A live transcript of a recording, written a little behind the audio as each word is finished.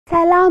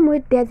ሰላም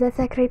ውድ የዘ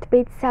ሰክሬት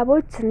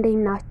ቤተሰቦች እንዴት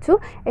ናችሁ?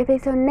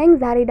 ኤፌሶን ነኝ።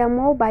 ዛሬ ደግሞ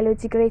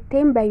ባዮሎጂ ግሬድ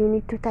 10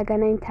 በዩኒት 2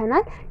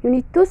 ተገናኝተናል።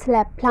 ዩኒት 2 ስለ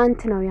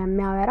ፕላንት ነው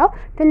የሚያወራው።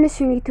 ትንሽ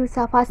ዩኒት 2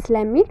 ሰፋ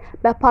ስለሚል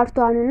በፓርት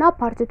 1 እና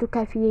ፓርት 2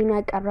 ከፍዬ ነው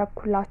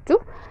ያቀረብኩላችሁ።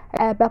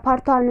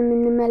 በፓርት 1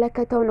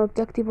 የምንመለከተውን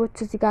ኦብጀክቲቮች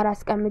እዚህ ጋር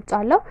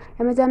አስቀምጫለሁ።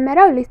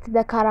 የመጀመሪያው ሊስት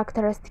ዘ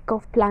ካራክተሪስቲክ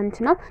ኦፍ ፕላንት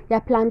ነው።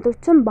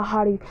 የፕላንቶችን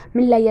ባህሪ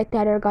ምን ለየት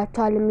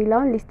ያደርጋቸዋል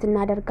የሚለውን ሊስት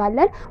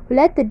እናደርጋለን።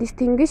 ሁለት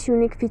ዲስቲንግዊሽ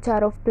ዩኒክ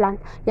ፊቸር ኦፍ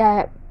ፕላንት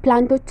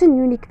ፕላንቶችን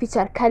ዩኒክ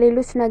ፊቸር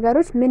ከሌሎች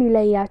ነገሮች ምን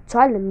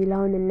ይለያቸዋል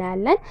የሚለውን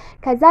እናያለን።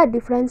 ከዛ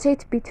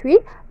ዲፈረንሺየት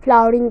ቢትዊን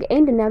ፍላወሪንግ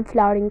ኤንድ ነን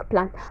ፍላወሪንግ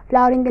ፕላንት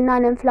ፍላወሪንግ እና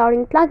ነን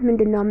ፍላወሪንግ ፕላንት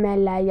ምንድነው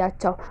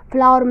የሚያለያያቸው፣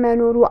 ፍላወር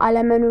መኖሩ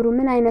አለመኖሩ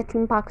ምን አይነት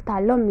ኢምፓክት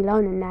አለው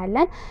የሚለውን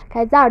እናያለን።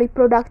 ከዛ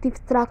ሪፕሮዳክቲቭ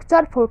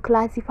ስትራክቸር ፎር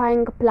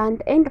ክላሲፋይንግ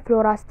ፕላንት ኤንድ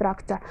ፍሎራ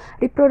ስትራክቸር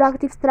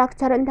ሪፕሮዳክቲቭ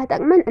ስትራክቸርን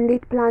ተጠቅመን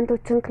እንዴት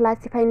ፕላንቶችን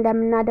ክላሲፋይ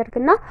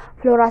እንደምናደርግና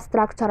ፍሎራ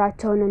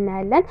ስትራክቸራቸውን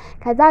እናያለን።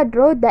 ከዛ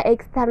ድሮ ዘ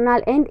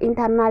ኤክስተርናል ኤንድ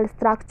ኢንተርናል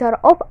ስትራክቸር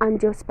ኦፍ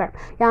አንጂኦስፐርም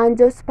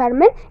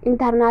የአንጂኦስፐርምን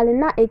ኢንተርናል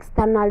እና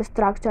ኤክስተርናል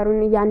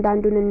ስትራክቸሩን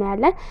እያንዳንዱን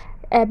እናያለን።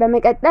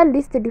 በመቀጠል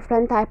ሊስት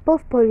ዲፍረንት ታይፕ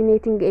ኦፍ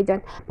ፖሊኔቲንግ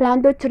ኤጀንት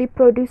ፕላንቶች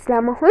ሪፕሮዲዩስ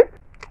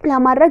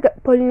ለማድረግ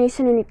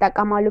ፖሊኔሽንን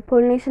ይጠቀማሉ።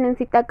 ፖሊኔሽንን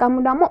ሲጠቀሙ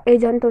ደግሞ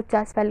ኤጀንቶች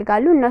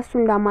ያስፈልጋሉ። እነሱ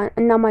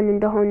እነማን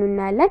እንደሆኑ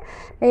እናያለን።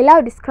 ሌላው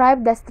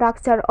ዲስክራይብ ዘ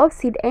ስትራክቸር ኦፍ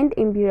ሲድ ኤንድ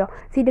ኢምብሪዮ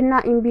ሲድ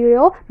እና ኢምብሪዮ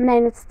ምን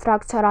አይነት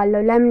ስትራክቸር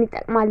አለው፣ ለምን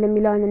ይጠቅማል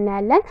የሚለውን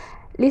እናያለን።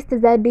 ሊስት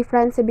ዘ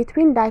ዲፍረንስ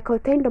ቢትዊን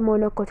ዳይኮት ኤንድ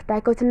ሞኖኮት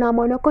ዳይኮት እና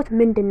ሞኖኮት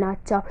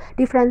ምንድናቸው፣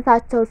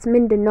 ዲፍረንሳቸውስ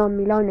ምንድነው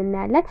የሚለውን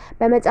እናያለን።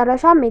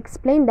 በመጨረሻም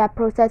ኤክስፕሌን ዘ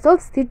ፕሮሰስ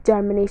ኦፍ ሲድ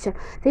ጀርሚኔሽን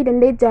ሲድ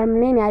እንዴት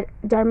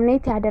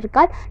ጀርሚኔት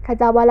ያደርጋል፣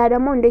 ከዛ በኋላ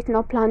ደግሞ እንዴት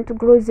ነው ፕላንቱ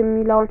ግሮዝ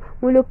የሚለውን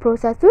ሙሉ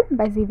ፕሮሰሱን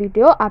በዚህ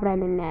ቪዲዮ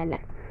አብረን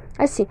እናያለን።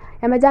 እሺ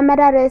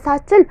የመጀመሪያ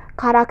ርዕሳችን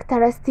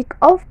ካራክተሪስቲክ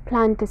ኦፍ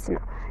ፕላንትስ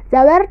ነው።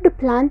 The word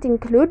plant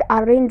include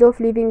a range of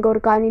living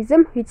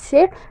organisms which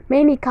share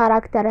many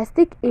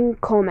characteristics in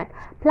common.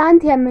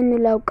 Plant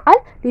የምንለው ቃል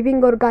living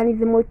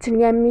organismዎችን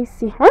የሚይዝ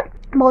ሲሆን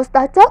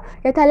በውስጣቸው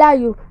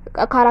የተለያዩ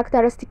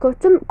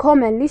ካራክተሪስቲኮችም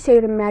ኮመንሊ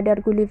ሼር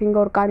የሚያደርጉ living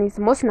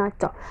organisms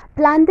ናቸው።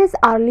 Plants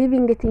are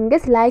living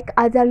things like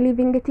other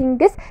living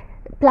things.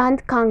 Plant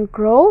can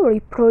grow,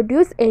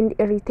 reproduce and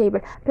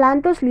irritable.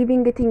 Plantos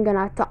living thing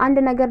ናቸው። አንድ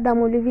ነገር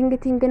ደግሞ living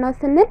thing ነው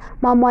ስንል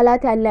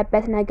ማሟላት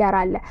ያለበት ነገር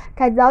አለ።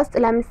 ከዛ ውስጥ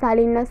ለምሳሌ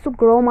እነሱ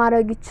grow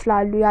ማድረግ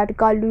ይችላሉ፣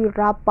 ያድጋሉ፣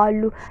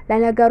 ይራባሉ፣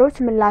 ለነገሮች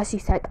ምላሽ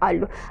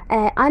ይሰጣሉ።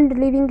 አንድ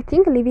living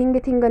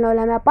thing ነው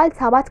ለመባል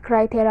 7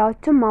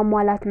 ክራይቴሪያዎችን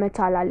ማሟላት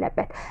መቻል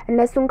አለበት።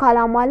 እነሱን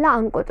ካላሟላ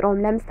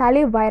አንቆጥረውም። ለምሳሌ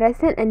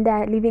ቫይረስን እንደ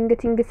living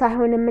thing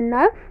ሳይሆን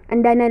የምናየው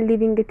እንደ non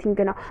living thing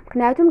ነው።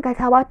 ምክንያቱም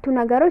ከሰባቱ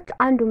ነገሮች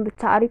አንዱን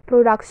ብቻ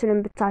ሪፕሮዳክሽንን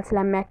ብቻ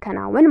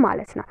ስለሚያከናውን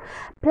ማለት ነው።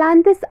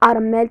 ፕላንትስ አር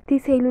መልቲ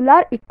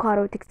ሴሉላር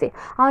ኢኳሮቲክ ሴል።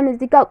 አሁን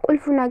እዚህ ጋር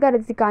ቁልፉ ነገር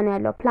እዚህ ጋር ነው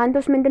ያለው።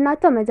 ፕላንቶች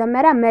ምንድናቸው?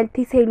 መጀመሪያ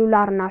መልቲ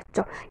ሴሉላር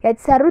ናቸው።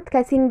 የተሰሩት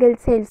ከሲንግል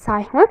ሴል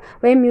ሳይሆን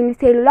ወይም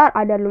ዩኒሴሉላር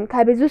አይደሉም፣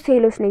 ከብዙ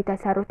ሴሎች ነው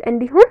የተሰሩት።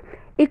 እንዲሁም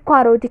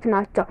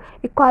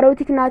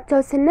ኢኳሮቲክ ናቸው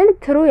ስንል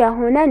ትሩ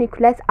የሆነ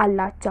ኒኩለስ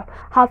አላቸው።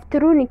 ሀፍ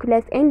ትሩ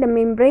ኒኩለስ ኤንድ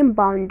ሜምብሬን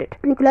ባውንድድ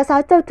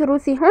ኒኩለሳቸው ትሩ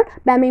ሲሆን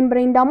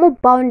በሜምብሬን ደግሞ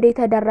ባውንድ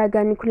የተደረገ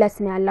ኒኩለስ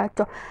ነው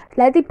ያላቸው።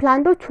 ስለዚህ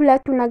ፕላንቶች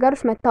ሁለቱ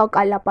ነገሮች መታወቅ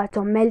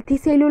አለባቸው። መልቲ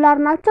ሴሉላር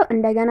ናቸው፣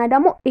 እንደገና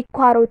ደግሞ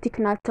ኢኳሮቲክ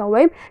ናቸው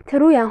ወይም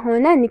ትሩ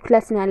የሆነ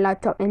ኒኩለስ ነው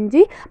ያላቸው እንጂ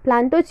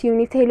ፕላንቶች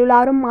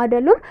ዩኒሴሉላርም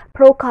አይደሉም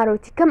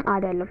ፕሮካሮቲክም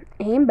አይደሉም።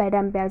 ይሄን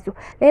በደንብ ያዙ።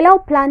 ሌላው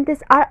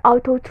ፕላንትስ አር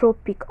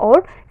አውቶትሮፒክ ኦር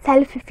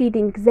ሰልፍ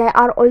ፊዲንግ they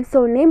are also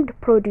named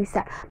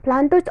producer.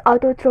 ፕላንቶች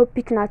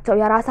አውቶትሮፒክ ናቸው።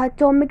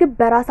 የራሳቸውን ምግብ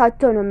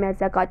በራሳቸው ነው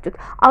የሚያዘጋጁት።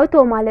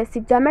 አውቶ ማለት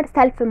ሲጀመር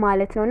ሰልፍ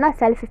ማለት ነውና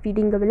ሰልፍ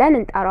ፊዲንግ ብለን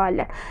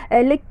እንጠራዋለን።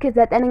 ልክ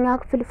 9ኛ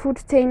ክፍል ፉድ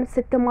ቼን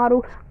ስትማሩ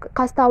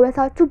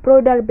ካስታወሳችሁ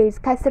ብሮደር ቤዝ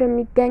ከስር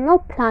የሚገኘው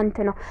ፕላንት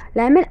ነው።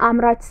 ለምን?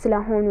 አምራች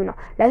ስለሆኑ ነው።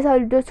 ለሰው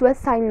ልጆች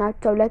ወሳኝ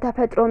ናቸው።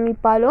 ለተፈጥሮ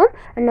የሚባለውም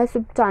እነሱ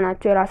ብቻ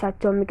ናቸው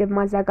የራሳቸውን ምግብ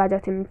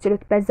ማዘጋጀት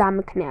የሚችሉት። በዛ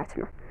ምክንያት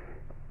ነው።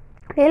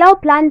 ሌላው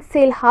plant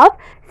cell have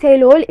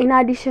cell wall in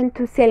addition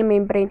to cell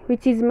membrane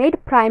which is made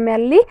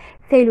primarily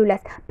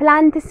cellulose.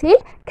 plant cell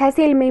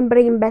ከሴል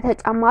ሜምብሬን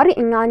በተጨማሪ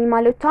እኛ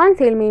አኒማሎቻን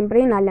ሴል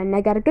ሜምብሬን አለን፣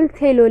 ነገር ግን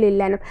ሴል ዎል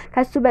የለንም።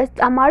 ከሱ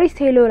በተጨማሪ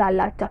ሴል ዎል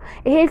አላቸው።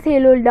 ይሄ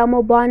ሴል ዎል ደግሞ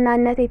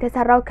በዋናነት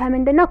የተሰራው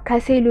ከምንድነው?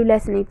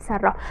 ከሴሉለስ ነው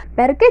የተሰራው።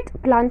 በእርግጥ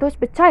ፕላንቶች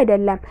ብቻ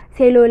አይደለም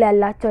ሴል ዎል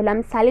ያላቸው።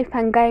 ለምሳሌ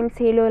ፈንጋይም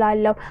ሴል ዎል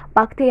አለው፣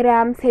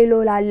 ባክቴሪያም ሴል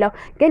ዎል አለው።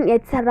 ግን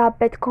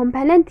የተሰራበት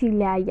ኮምፖነንት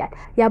ይለያያል።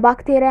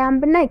 የባክቴሪያም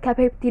ብናይ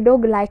ከፔፕቲዶ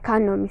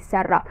ግላይካን ነው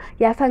የሚሰራው።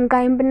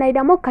 የፈንጋይም ብናይ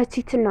ደግሞ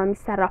ከቺቲን ነው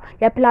የሚሰራው።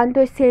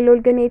 የፕላንቶች ሴል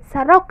ዎል ግን የተሰራው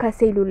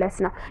ከሴሉለስ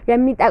ነው።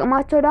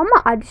 የሚጠቅማቸው ደግሞ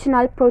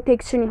አዲሽናል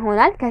ፕሮቴክሽን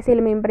ይሆናል። ከሴል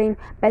ሜምብሬን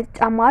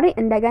በተጨማሪ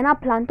እንደገና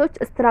ፕላንቶች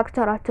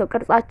ስትራክቸራቸው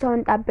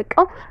ቅርጻቸውን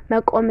ጠብቀው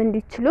መቆም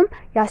እንዲችሉም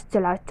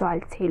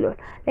ያስችላቸዋል ሴል ዎል።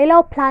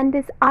 ሌላው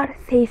ፕላንትስ አር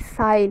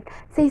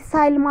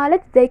ሴሳይል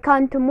ማለት they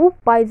can't move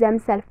by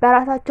themselves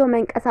በራሳቸው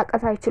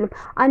መንቀሳቀስ አይችሉም።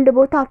 አንድ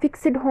ቦታ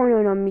ፊክስድ ሆኖ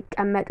ነው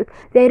የሚቀመጡት።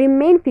 they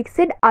remain fixed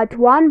at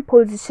one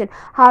position.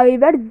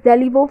 however the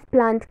leaf of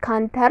plant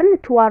can turn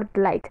toward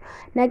light.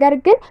 ነገር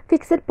ግን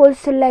ፊክስድ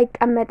ፖዚሽን ላይ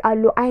ይቀመጣሉ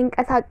ይቀመጣሉ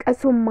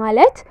አይንቀሳቀሱም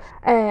ማለት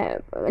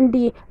እንዲ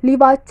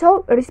ሊቫቸው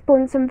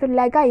ሪስፖንስን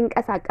ፍለጋ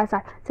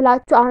ይንቀሳቀሳል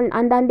ስላችሁ አሁን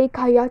አንዳንዴ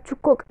ካያችሁ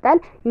እኮ ቅጠል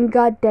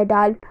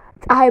ይንጋደዳል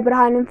ፀሐይ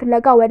ብርሃንን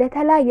ፍለጋ ወደ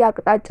ተለያየ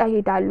አቅጣጫ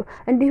ይሄዳሉ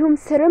እንዲሁም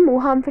ስርም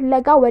ውሃን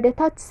ፍለጋ ወደ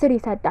ታች ስር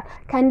ይሰዳል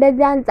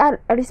ከእንደዚህ አንፃር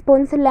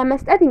ሪስፖንስን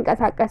ለመስጠት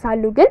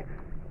ይንቀሳቀሳሉ ግን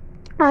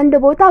አንድ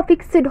ቦታ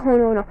ፊክስድ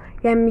ሆኖ ነው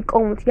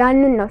የሚቆሙት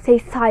ያንን ነው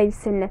ሴሳይል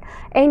ስንል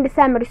ኤንድ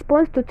ሰም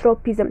ሪስፖንስ ቱ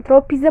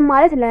ትሮፒዝም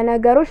ማለት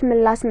ለነገሮች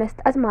ምላሽ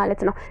መስጠት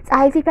ማለት ነው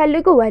ፀሐይ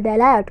ሲፈልጉ ወደ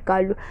ላይ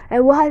ያድጋሉ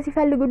ውሃ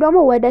ሲፈልጉ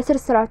ደግሞ ወደ ስር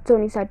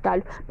ስራቸውን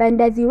ይሰዳሉ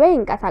በእንደዚህ ወይ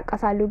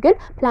ይንቀሳቀሳሉ ግን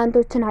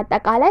ፕላንቶችን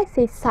አጠቃላይ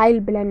ሴሳይል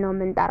ብለን ነው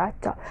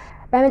የምንጠራቸው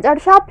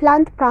በመጨረሻ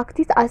plant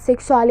practice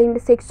asexual and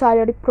sexual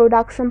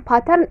reproduction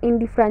pattern in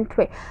different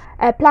way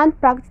plant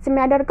practice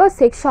የሚያደርገው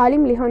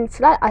ሴክሹዋሊም ሊሆን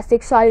ይችላል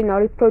አሴክሹዋሊ ነው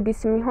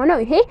ሪፕሮዲዩስ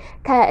የሚሆነው ይሄ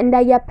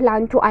ከእንደየ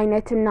ፕላንቱ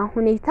አይነትና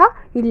ሁኔታ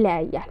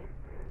ይለያያል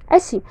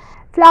እሺ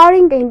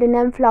flowering and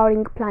non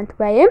flowering plant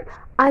ወይም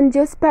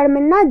angiosperm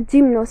እና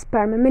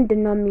gymnosperm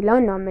ምንድነው የሚለው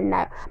ነው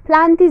የምናየው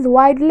plant is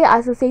widely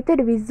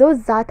associated with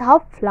those that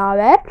have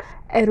flower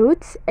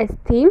roots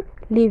stem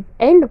leaf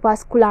and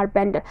vascular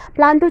bundle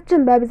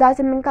ፕላንቶችን በብዛት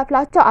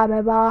የምንከፍላቸው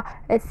አበባ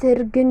ስር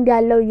ግንድ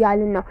ያለው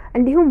ያልን ነው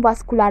እንዲሁም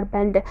vascular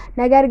bundle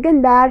ነገር ግን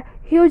there are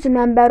huge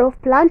number of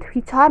plants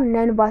which are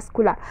non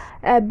vascular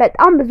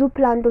በጣም ብዙ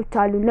ፕላንቶች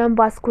አሉ non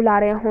vascular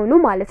የሆኑ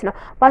ማለት ነው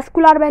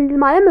vascular bundle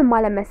ማለት ምን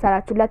ማለት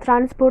መሰላችሁ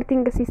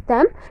ለትራንስፖርቲንግ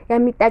ሲስተም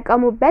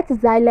የሚጠቀሙበት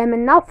ዛይለም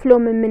እና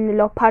ፍሎም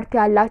የምንለው ፓርት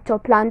ያላቸው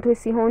ፕላንቶች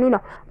ሲሆኑ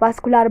ነው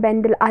vascular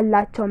bundle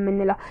አላቸው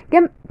የምንለው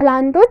ግን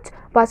ፕላንቶች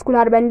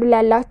vascular bundle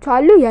ያላቸው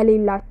አሉ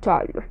የሌላቸው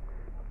አሉ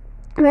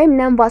ወይም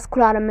non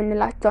vascular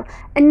የምንላቸው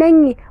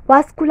እነኚህ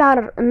vascular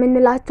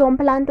የምንላቸው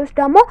ፕላንቶች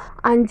ደግሞ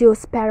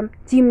angiosperm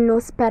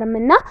gymnosperm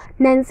እና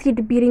non seed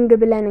bearing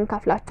ብለን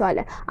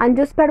እንከፍላቸዋለን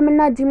angiosperm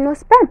እና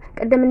gymnosperm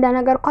ቀደም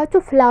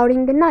እንደነገርኳችሁ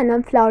flowering እና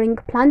non flowering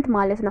plant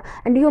ማለት ነው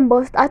እንዲሁም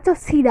በውስጣቸው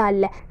seed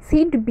አለ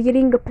seed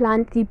bearing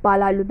plant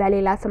ይባላሉ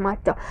በሌላ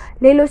ስማቸው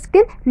ሌሎች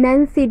ግን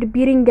non seed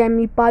bearing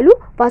የሚባሉ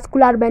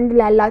vascular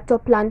bundle ያላቸው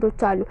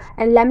ፕላንቶች አሉ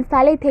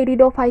ለምሳሌ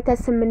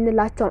pteridophytes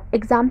የምንላቸው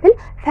ኤግዛምፕል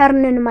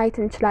ፈርንን ማየት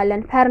እንችላለን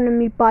ፈርን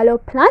የሚባለው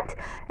ፕላንት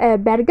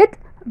በርግጥ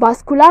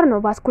vascular ነው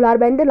vascular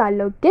bundle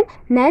አለው ግን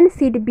non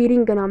seed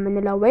bearing ነው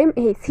የምንለው ወይም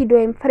ይሄ seed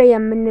ወይም ፍሬ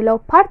የምንለው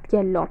ፓርት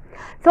የለውም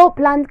so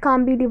plant can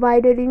be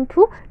divided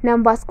into non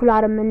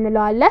vascular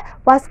የምንለው አለ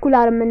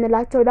vascular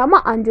የምንላቸው ደግሞ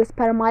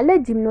angiosperm አለ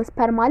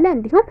gymnosperm አለ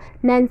እንዲሁም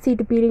non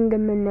seed bearing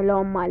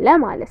የምንለው አለ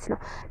ማለት ነው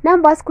non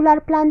vascular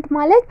plant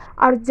ማለት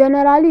are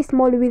generally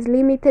small with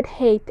limited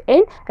height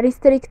and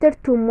restricted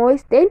to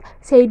moist and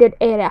shaded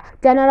area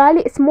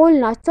generally small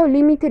ናቸው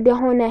limited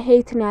የሆነ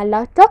height ነው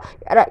ያላቸው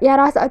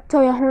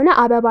የራሳቸው የሆነ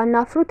አበባና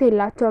ፍሩት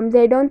የላቸውም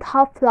they don't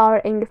have flower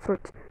and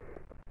fruit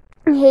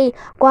ይሄ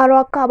ጓሮ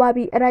አካባቢ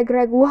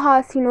ረግረግ ውሃ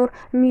ሲኖር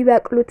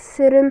የሚበቅሉት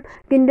ስርም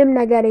ግንድም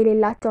ነገር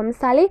የሌላቸው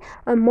ምሳሌ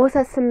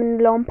ሞሰስ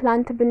የምንለው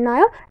ፕላንት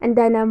ብናየው እንደ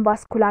non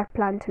vascular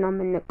plant ነው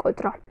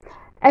የምንቆጥረው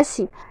እሺ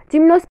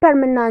gymnosperm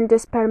እና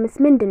angiosperm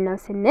ምንድነው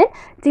ስንል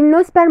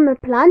gymnosperm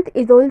plant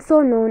is also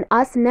known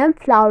as non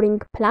flowering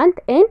plant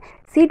and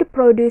seed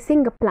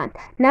producing plant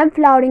non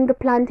flowering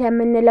plant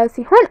የምንለው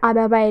ሲሆን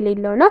አበባ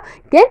የሌለው ነው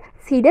ግን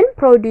seedን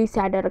produce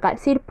ያደርጋል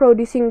seed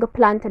producing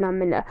plant ነው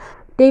የምንለው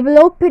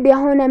developed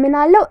የሆነ ምን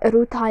አለው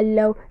root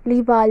አለው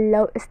leaf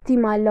አለው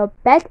stem አለው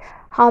but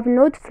have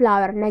not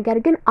flower ነገር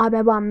ግን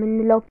አበባ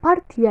የምንለው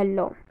ፓርት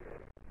የለውም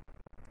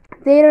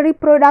Their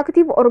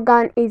reproductive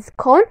organ is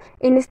cone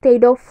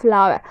instead of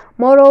flower.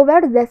 Moreover,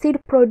 the seed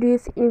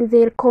produced in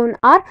their cone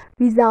are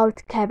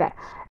without cover.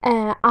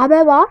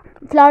 አበባ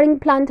flowering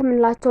plant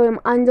ምንላቸው ወይም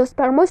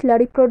angiosperms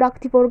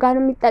ለሪፕሮዳክቲቭ ኦርጋን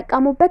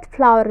የሚጠቀሙበት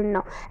ፍላወር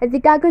ነው እዚህ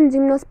ጋር ግን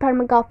gymnosperm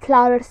ጋር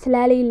ፍላወር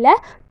ስለሌለ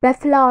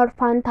በፍላወር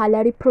ፋንታ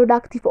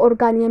ለሪፕሮዳክቲቭ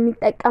ኦርጋን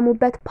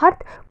የሚጠቀሙበት ፓርት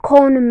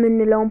ኮን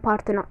የምንለው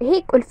ፓርት ነው ይሄ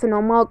ቁልፍ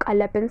ነው ማወቅ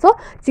አለብን ሶ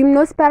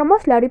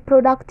gymnosperms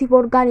ለሪፕሮዳክቲቭ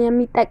ኦርጋን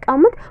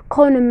የሚጠቀሙት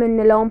ኮን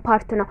የምንለው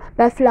ፓርት ነው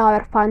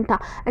በፍላወር ፋንታ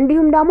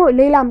እንዲሁም ደግሞ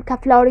ሌላም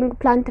ከፍላወሪንግ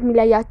ፕላንት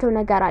የሚለያቸው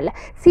ነገር አለ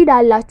ሲድ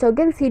አላቸው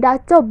ግን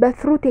ሲዳቸው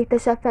በፍሩት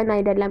የተሸፈነ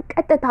አይደለም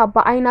ቀጥታ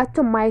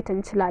በአይናቸው ማየት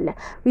እንችላለን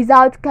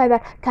without cover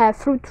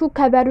ከፍሩቱ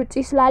ከቨር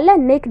ውጪ ስላለ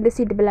naked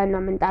seed ብለን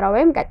ነው የምንጠራው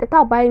ወይም ቀጥታ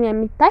በአይን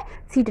የሚታይ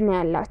ሲድ ነው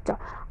ያላቸው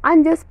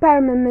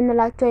angiosperm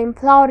የምንላቸው ወይም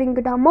flowering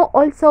ደግሞ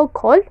also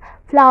called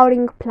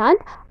flowering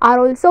plant are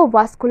also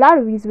vascular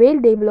with well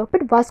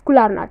developed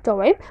vascular ናቸው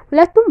ወይም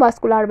ሁለቱም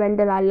vascular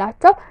bundle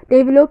አላቸው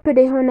developed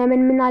የሆነ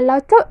ምን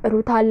አላቸው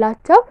root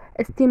አላቸው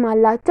stem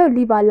አላቸው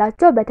leaf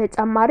አላቸው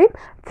በተጨማሪም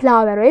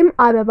flower ወይም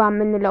አበባ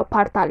የምንለው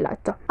ፓርት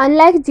አላቸው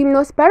unlike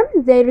gymnosperm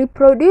they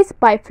reproduce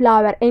by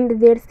flower and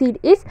their seed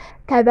is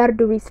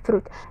covered with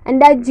fruit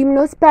እንደ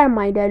gymnosperm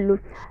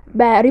አይደሉም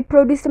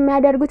በሪፕሮዲዩስ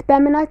የሚያደርጉት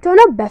በመናቸው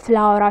ነው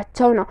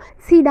በፍላወራቸው ነው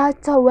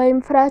ሲዳቸው ወይም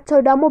ፍሬያቸው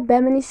ደግሞ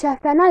በምን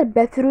ይሸፈናል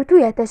በፍሩቱ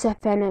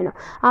የተሸፈነ ነው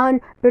አሁን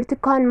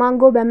ብርቱካን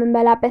ማንጎ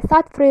በመንበላበት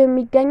ሰዓት ፍሬው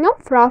የሚገኘው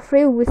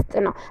ፍራፍሬው ውስጥ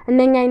ነው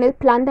እነኛ አይነት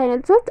ፕላንት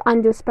አይነቶች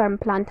angiosperm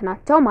ፕላንት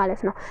ናቸው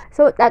ማለት ነው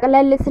ሶ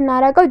ጠቅለል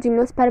ስናረጋው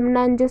gymnosperm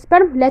እና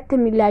angiosperm ሁለት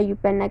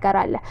የሚለያዩበት ነገር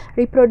አለ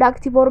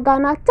ሪፕሮዳክቲቭ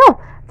ኦርጋናቸው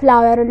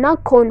ፍላወር እና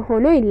ኮን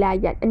ሆኖ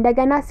ይለያያል።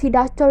 እንደገና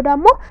ሲዳቸው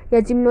ደግሞ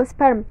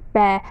የጂምኖስፐርም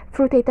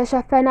በፍሩት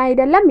የተሸፈነ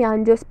አይደለም፣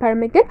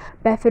 የአንጂኦስፐርም ግን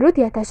በፍሩት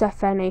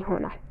የተሸፈነ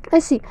ይሆናል።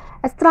 እሺ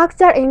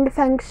structure and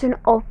function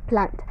of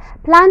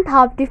plant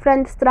have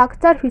different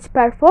structure which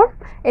perform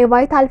a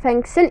vital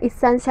function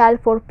essential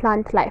for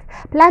plant life.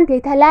 plant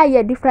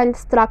የተለያየ different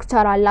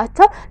structure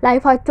አላቸው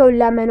ላይፋቸውን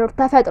ለመኖር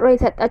ተፈጥሮ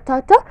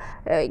የሰጠቻቸው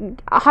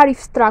አሪፍ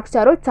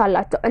ስትራክቸሮች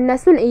አላቸው።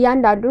 እነሱን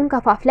እያንዳንዱን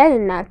ከፋፍለን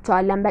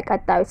እናያቸዋለን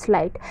በቀጣዩ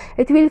ስላይድ።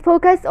 it will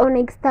focus on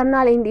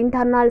external and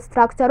internal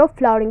structure of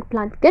flowering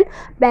plant። ግን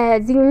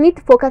በዚህ ዩኒት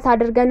ፎከስ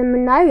አድርገን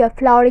የምናየው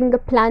የፍላወሪንግ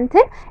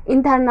ፕላንትን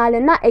ኢንተርናል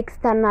እና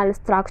ኤክስተርናል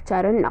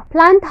ስትራክቸርን ነው።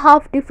 plant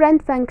have different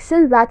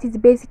functions that is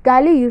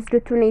basically used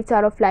to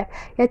nature of life።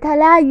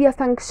 የተለያየ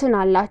ፈንክሽን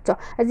አላቸው።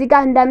 እዚህ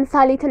ጋር እንደ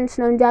ምሳሌ ትንሽ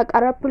ነው እንጂ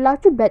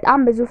ያቀረብኩላችሁ በጣም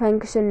ብዙ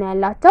ፈንክሽን ነው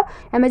ያላቸው።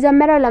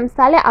 የመጀመሪያው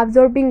ለምሳሌ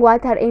absorbing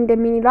water and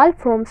mineral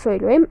from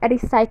soil ወይም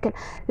ሪሳይክል።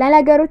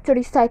 ለነገሮች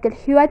ሪሳይክል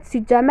ህይወት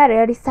ሲጀመር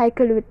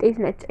የሪሳይክል ውጤት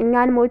ነች። እኛ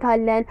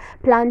እንሞታለን፣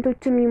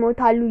 ፕላንቶችም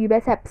ይሞታሉ፣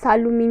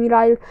 ይበሰብሳሉ፣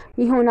 ሚኒራል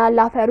ይሆናል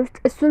አፈር ውስጥ፣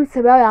 እሱን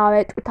ስበው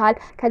ያወጡታል።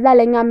 ከዛ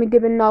ለኛ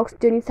ምግብና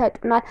ኦክሲጅን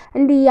ይሰጡናል።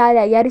 እንዲህ ያለ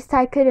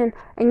የሪሳይክልን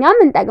እኛም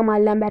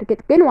እንጠቅማለን።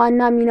 በርግጥ ግን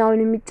ዋና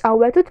ሚናውን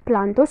የሚጫወቱት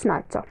ፕላንቶች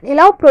ናቸው።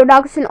 ሌላው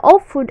ፕሮዳክሽን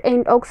ኦፍ ፉድ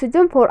ኤንድ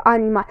ኦክሲጅን ፎር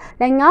አኒማል፣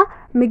 ለኛ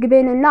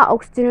ምግብንና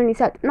ኦክሲጅንን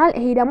ይሰጡናል።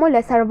 ይሄ ደግሞ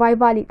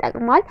ለሰርቫይቫል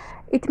ይጠቅማል።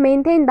 it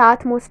maintain the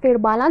atmosphere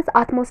balance፣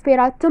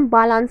 አትሞስፌራችን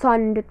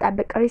ባላንሷን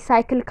እንድጠብቅ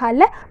ሪሳይክል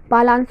ካለ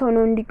ባላንስ ሆኖ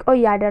እንዲቆይ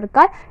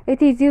ያደርጋል።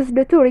 it is used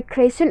to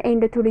recreation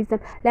and tourism፣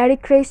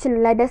 ለሪክሬሽን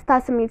ለደስታ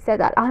ስሜት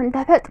ይሰጣል። አሁን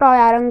ተፈጥሯዊ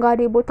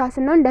አረንጓዴ ቦታ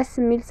ስንሆን ደስ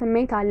የሚል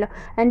ስሜት አለው።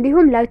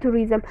 እንዲሁም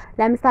ለቱሪዝም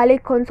ለምሳሌ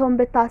ኮንሶን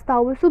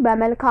ብታስታውሱ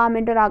በመልክዓ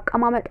ምድር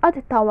አቀማመጧ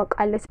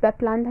ትታወቃለች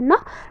በፕላንትና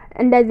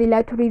እንደዚህ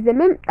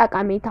ለቱሪዝምም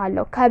ጠቀሜታ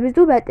አለው። ከብዙ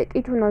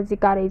በጥቂቱ ነው እዚህ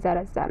ጋር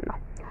የዘረዘርነው።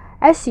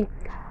 እሺ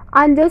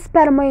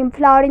አንጂኦስፐርም ወይም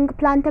ፍላወሪንግ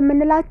ፕላንት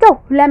የምንላቸው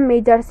ሁለት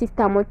ሜጀር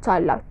ሲስተሞች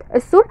አሏት።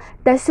 እሱም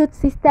the shoot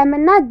system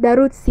እና the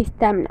root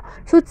system ነው።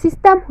 shoot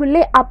system ሁሌ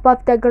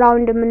above the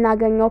ground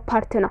የምናገኘው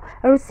ፓርት ነው።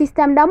 root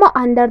system ደግሞ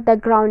under the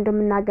ground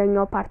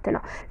የምናገኘው ፓርት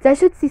ነው። the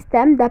shoot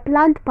system the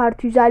plant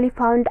part usually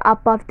found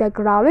above the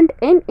ground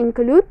and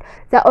include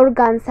the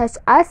organs such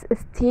as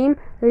stem,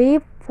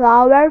 leaf,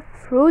 flower,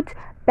 fruit,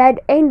 bed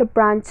and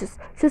branches።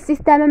 ሹት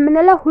ሲስተም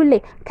የምንለው ሁሌ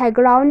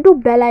ከግራውንዱ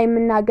በላይ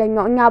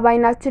የምናገኘው እኛ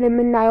ባይናችን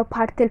የምናየው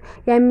ፓርትን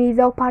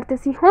የሚይዘው ፓርት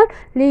ሲሆን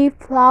ሊፍ፣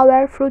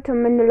 ፍላወር፣ ፍሩት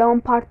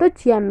የምንለውን ፓርቶች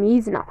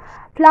የሚይዝ ነው።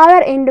 flower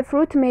and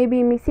fruit may be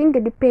missing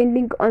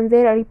depending on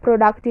their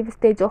reproductive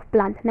stage of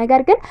plant።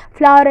 ነገር ግን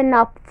ፍላወር እና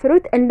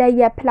ፍሩት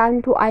እንደየ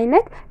ፕላንቱ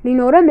አይነት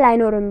ሊኖርም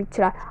ላይኖርም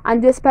ይችላል።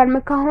 አንጂኦስፐርም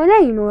ከሆነ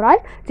ይኖራል፣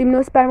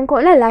 ጂምኖስፐርም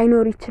ከሆነ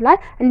ላይኖር ይችላል።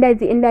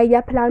 እንደዚህ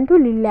እንደየ ፕላንቱ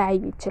ሊለያይ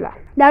ይችላል።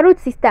 the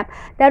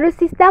root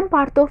system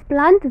part of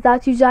plant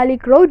that usually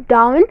grow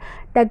down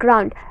the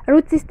ground።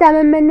 root system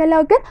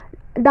የምንለው ግን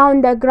down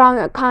the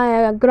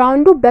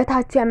ground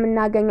በታች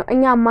የምናገኘው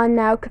እኛ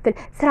ማናየው ክፍል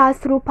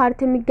ስሩ ፓርት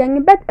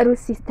የሚገኝበት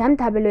root system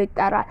ተብሎ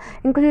ይጠራል።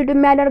 ኢንክሉድ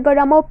የሚያደርገው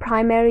ደግሞ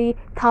primary,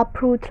 top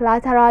root,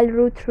 lateral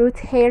root, root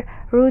hair,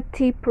 root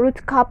tip, root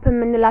cap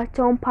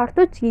የምንላቸውን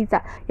ፓርቶች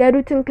ይይዛል።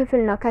 የሩትን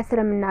ክፍል ነው ከስር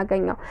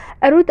የምናገኘው።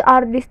 root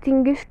are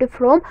distinguished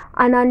from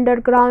an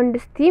underground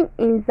stem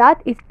in that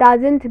it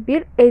doesn't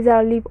bear either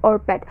leaf or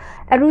bud።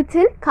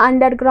 ሩትን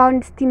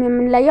ከአንደርግራውንድ ስቲም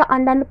የምንለየው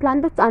አንዳንድ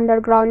ፕላንቶች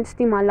አንደርግራውንድ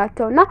ስቲም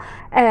አላቸውና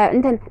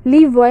እንትን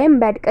ሊቭ ወይም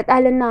በድ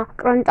ቅጠልና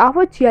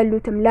ቅርንጫፎች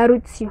የሉትም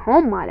ለሩት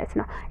ሲሆን ማለት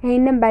ነው።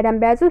 ይሄንን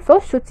በደንብ ያዙ።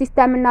 ሹት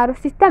ሲስተም እና ሩት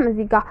ሲስተም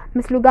እዚህ ጋር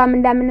ምስሉ ጋር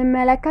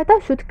እንደምንመለከተው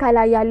ሹት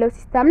ከላይ ያለው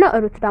ሲስተም ነው፣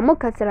 ሩት ደግሞ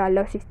ከስር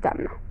ያለው ሲስተም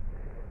ነው።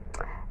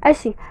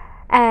 እሺ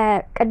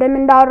ቀደም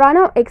እንዳወራ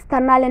ነው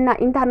ኤክስተርናል እና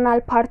ኢንተርናል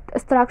ፓርት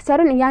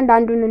ስትራክቸርን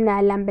እያንዳንዱን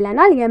እናያለን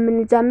ብለናል።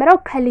 የምንጀምረው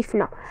ከሊፍ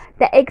ነው።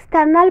 the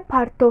external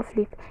part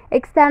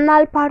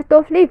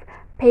of leaf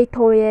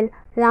ፔቶል፣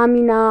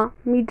 ላሚና፣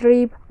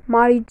 ሚድሪብ፣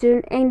 ማሪጅን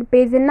ኤንድ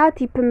ቤዝ እና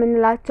ቲፕ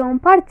የምንላቸውን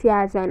ፓርት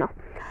የያዘ ነው።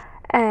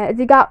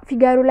 እዚህ ጋር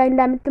ፊገሩ ላይ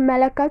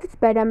እንደምትመለከቱት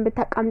በደንብ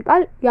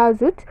ተቀምጧል፣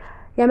 ያዙት።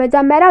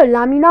 የመጀመሪያው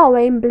ላሚና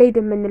ወይም ብሌድ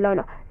የምንለው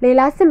ነው።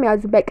 ሌላ ስም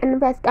ያዙ፣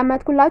 በቅንፍ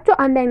ያስቀመጥኩላችሁ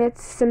አንድ አይነት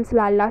ስም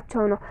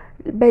ስላላቸው ነው።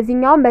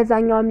 በዚህኛውም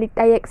በዛኛውም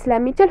ሊጠየቅ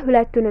ስለሚችል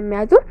ሁለቱንም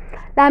ያዙ።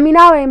 ላሚና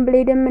ወይም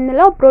ብሌድ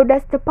የምንለው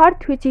broadest part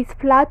which is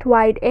flat,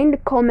 wide and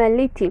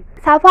commonly thin።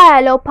 ሰፋ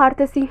ያለው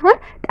ፓርት ሲሆን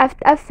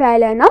ጠፍጠፍ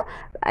ያለ ነው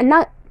እና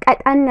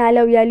ቀጠን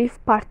ያለው የሊፍ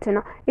ፓርት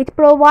ነው። it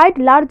provide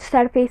large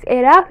surface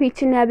area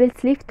which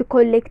enables leaf to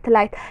collect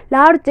light።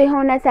 large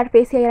የሆነ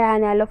surface area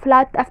ነው ያለው።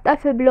 flat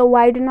ጠፍጠፍ ብሎ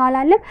wide ነው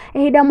አላለም።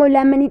 ይሄ ደግሞ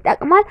ለምን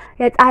ይጠቅማል?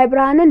 የፀሐይ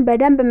ብርሃንን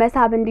በደንብ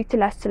መሳብ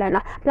እንዲችል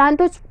ያስችለናል።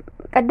 ፕላንቶች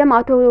ቀደም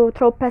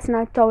አውቶትሮፐስ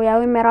ናቸው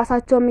ወይም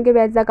የራሳቸው ምግብ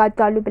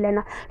ያዘጋጃሉ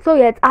ብለናል።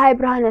 የፀሐይ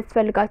ብርሃን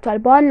ያስፈልጋቸዋል።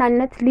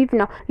 በዋናነት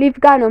ሊፍ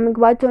ጋር ነው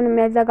ምግባቸውን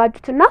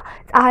የሚያዘጋጁትና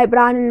ፀሐይ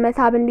ብርሃንን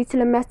መሳብ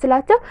እንዲችል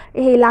የሚያስችላቸው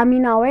ይሄ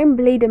ላሚና ወይም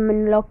ብሌድ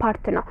የምንለው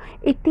ፓርት ነው።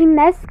 it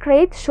thinness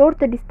create short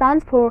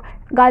distance for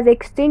ጋዝ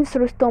ኤክስቼንጅ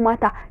ስሩ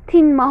ስቶማታ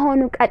ቲን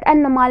መሆኑ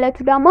ቀጠን ማለቱ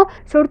ደግሞ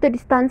ሾርት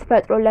ዲስታንስ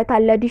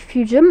ፈጥሮለታል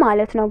ለዲፊውዥን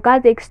ማለት ነው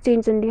ጋዝ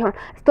ኤክስቼንጅ እንዲሆን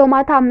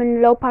ስቶማታ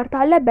ምንለው ፓርት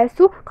አለ በሱ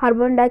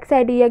ካርቦን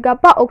ዳይኦክሳይድ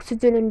እየገባ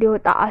ኦክሲጅን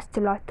እንዲወጣ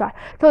አስችሏቸዋል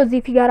ሶ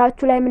እዚህ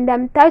ፊገራችሁ ላይ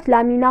እንደምታዩት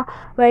ላሚና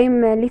ወይም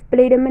ሊፍ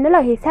ብሌድ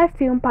ምንለው ይሄ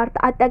ሰፊውን ፓርት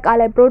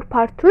አጠቃላይ ብሮድ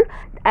ፓርቱን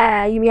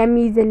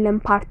የሚይዝልን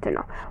ፓርት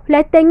ነው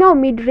ሁለተኛው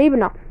ሚድሪብ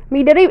ነው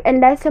ሚድሪብ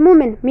እንደ ስሙ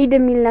ምን ሚድ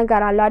የሚል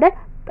ነገር አለ አይደል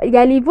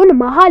የሊቭን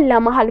መሃል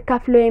ለመሃል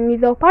ከፍሎ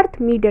የሚይዘው ፓርት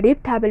ሚድሪብ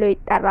ተብሎ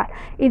ይጠራል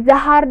is the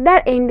harder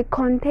and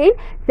contain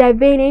the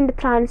vein and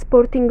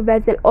transporting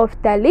vessel of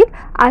the leaf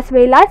as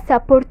well as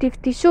supportive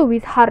tissue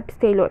with hard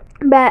cellulose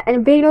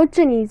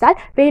በቬኖችን ይይዛል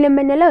ቬን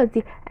የምንለው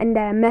እዚህ እንደ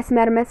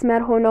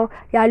መስመር ሆኖ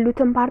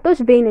ያሉትን ፓርቶች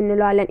ቬን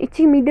እንለዋለን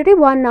እቺ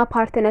ሚድሪብ ዋና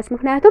ፓርት ነች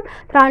ምክንያቱም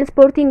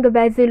ትራንስፖርቲንግ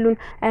ቬዝሉን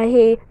ይሄ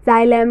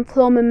ዛይለም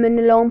ፍሎም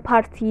የምንለውን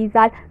ፓርት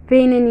ይይዛል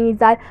ቬንን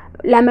ይይዛል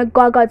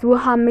ለመጓጓዝ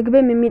ውሃ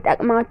ምግብም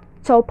የሚጠቅማቸው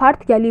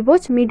ፓርት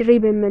የሊቮች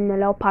ሚድሪብ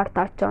የምንለው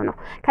ፓርታቸው ነው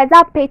ከዛ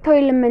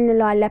ፔቶይል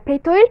የምንለው አለ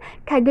ፔቶይል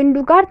ከግንዱ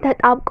ጋር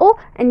ተጣብቆ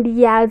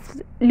እንዲያዝ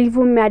ሊቭ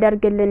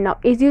የሚያደርግልን ነው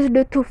is used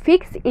to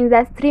fix in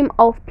the stream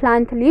of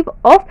plant leaf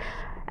of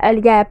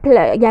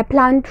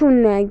የፕላንቱን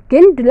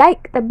ግንድ ላይ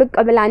ጥብቅ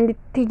ብላ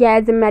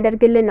እንድትያያዝ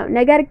የሚያደርግልን ነው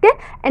ነገር ግን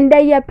እንደ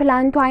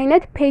የፕላንቱ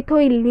አይነት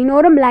ፔቶይል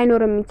ሊኖርም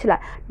ላይኖርም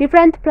ይችላል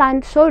different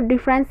plants show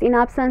difference in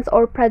absence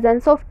or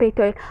presence of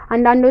ፔቶይል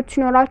አንዳንዶቹ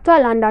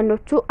ይኖራቸዋል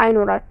አንዳንዶቹ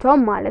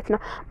አይኖራቸውም ማለት ነው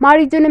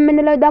ማሪጅን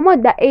የምንለው ደግሞ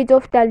the edge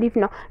of the leaf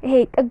ነው ይሄ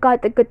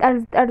ጥግ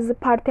ጠርዝ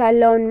ፓርት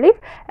ያለውን ሊፍ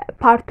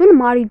ፓርቱን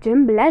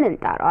ማሪጅን ብለን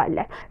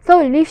እንጠራዋለን so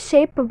leaf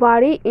shape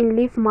vary in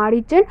leaf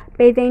margin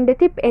base and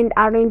tip and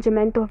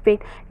arrangement of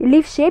vein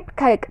leaf shape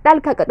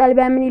ከቅጠል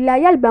በምን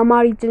ይለያያል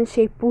በማሪጅን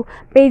ሼፑ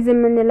ቤዝ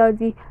የምንለው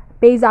እዚህ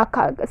ቤዝ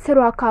ስሩ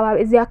አካባቢ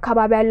እዚህ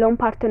አካባቢ ያለውን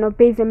ፓርት ነው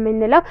ቤዝ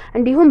የምንለው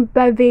እንዲሁም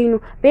በቬኑ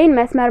ቬን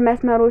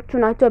መስመሮቹ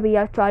ናቸው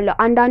ብያቸዋለሁ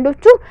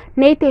አንዳንዶቹ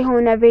ኔት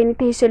የሆነ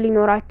ቬኒቴሽን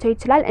ሊኖራቸው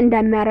ይችላል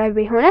እንደ መረብ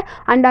የሆነ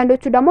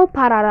አንዳንዶቹ ደግሞ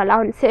ፓራራል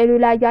አሁን ስዕሉ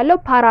ላይ ያለው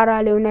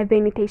ፓራራል የሆነ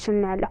ቬኒቴሽን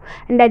ነው ያለው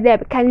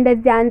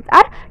እንደዚህ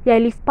አንፃር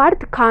የሊፍ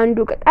ፓርት ከአንዱ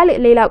ቅጠል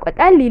ሌላ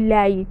ቅጠል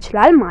ሊለያይ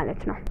ይችላል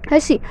ማለት ነው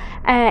እሺ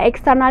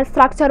ኤክስተርናል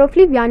ስትራክቸር ኦፍ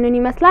ሊፍ ያንን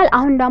ይመስላል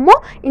አሁን ደግሞ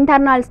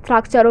ኢንተርናል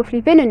ስትራክቸር ኦፍ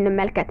ሊፍን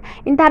እንመልከት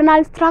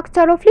ኢንተርናል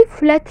ስትራክቸር ኦፍ ሊፍ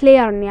ሁለት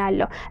ሌየር ነው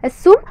ያለው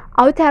እሱም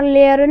outer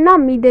layer እና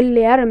middle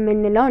layer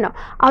የምንለው ነው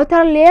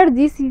outer layer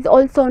this is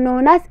also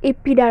known as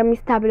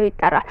epidermis ተብሎ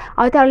ይጠራል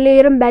outer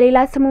layerን በሌላ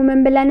ስሙ ምን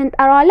ብለን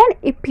እንጠራዋለን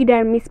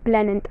epidermis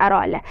ብለን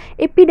እንጠራዋለን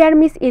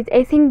epidermis is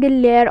a single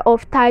layer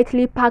of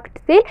tightly packed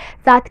cell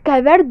that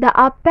cover the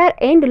upper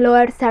and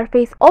lower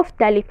surface of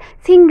the leaf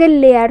single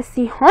layer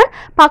ሲሆን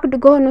packed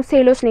ከሆኑ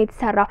ሴሎች ነው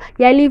የተሰራው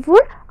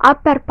የሊፉን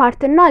upper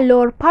part እና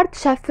lower part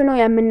ሸፍኖ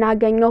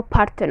የምናገኘው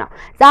ፓርት ነው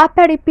the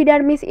upper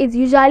epidermis is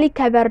usually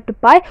covered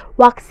by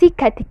waxy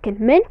cuticle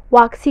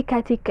waxy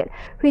cuticle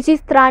which is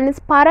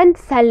transparent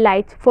cell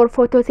light for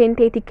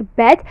photosynthetic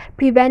but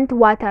prevent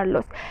water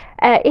loss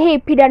ይሄ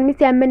ኤፒደርሚስ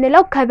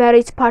የምንለው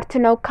ከቨሬጅ ፓርት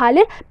ነው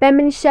ካልን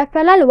በምን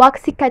ይሸፈናል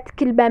ዋክሲ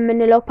ከቲክል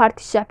በመንለው ፓርት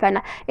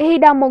ይሸፈናል ይሄ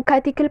ደግሞ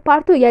ከቲክል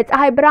ፓርቱ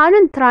የፀሐይ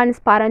ብርሃንን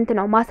ትራንስፓረንት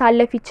ነው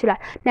ማሳለፍ ይችላል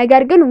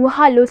ነገር ግን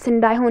ውሃ ሎስ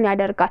እንዳይሆን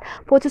ያደርጋል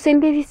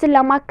ፎቶሲንቴሲስን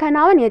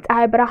ለማከናወን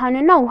የፀሐይ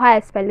ብርሃንና ውሃ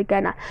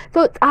ያስፈልገናል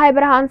ሶ ፀሐይ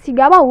ብርሃን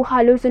ሲገባ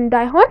ውሃ ሎስ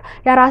እንዳይሆን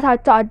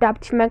የራሳቸው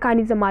አዳፕቲቭ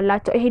ሜካኒዝም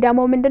አላቸው ይሄ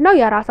ደግሞ ምንድነው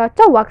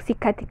የራሳቸው ዋክሲ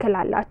ከቲክል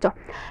አላቸው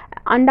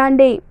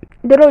አንዳንዴ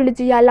ድሮ ልጅ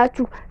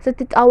ያላችሁ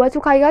ስትጫወቱ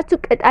ካያችሁ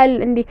ቅጠል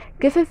እንዲ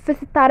ግፍፍ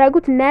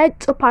ስታረጉት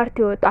ነጭ ፓርት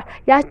ይወጣል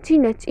ያቺ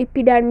ነጭ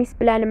ኤፒደርሚስ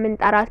ብለን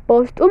የምንጠራት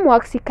በውስጡም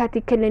ዋክሲ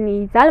ከቲክልን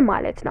ይይዛል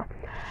ማለት ነው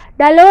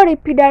The lower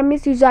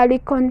epidermis usually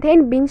contain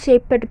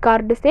bean-shaped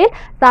guard cells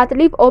that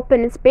leave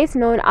open space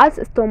known as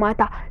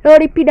stomata.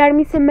 Lower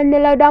epidermis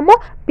የምንለው ደግሞ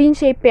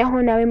bean-shaped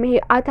የሆነ ወይም ይሄ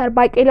አተር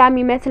ባቄላ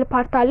የሚመስል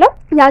ፓርት አለው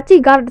ያቺ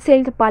ጋርድ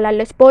ሴል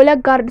ትባላለች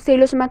በሁለት ጋርድ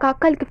ሴሎች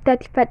መካከል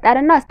ክፍተት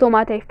ይፈጠርና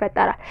ስቶማታ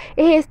ይፈጠራል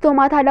ይሄ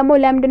ስቶማታ ደግሞ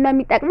ለምንድነው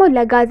የሚጠቅመው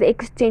ለጋዝ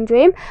ኤክስቼንጅ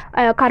ወይም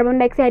ካርቦን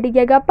ዳይኦክሳይድ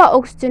እየገባ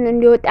ኦክሲጅን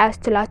እንዲወጣ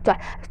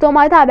ያስችላቸዋል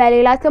ስቶማታ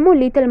በሌላ ስሙ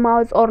ሊትል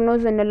ማውዝ ኦር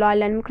ኖዝ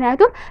እንለዋለን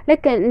ምክንያቱም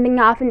ልክ እንደኛ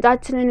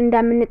አፍንጫችንን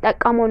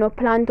እንደምንጠቀመው ነው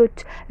ፕላንቶች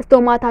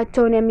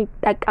ስቶማታቸውን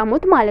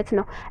የሚጠቀሙት ማለት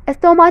ነው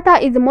ስቶማታ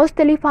is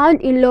mostly found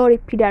in lower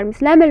epidermis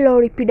ለምን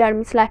lower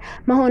epidermis ላይ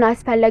መሆን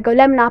አስፈለገው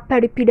ለምን upper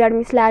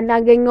epidermis ላይ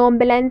አናገኘውም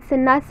ብለን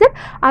ስናስብ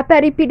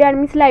upper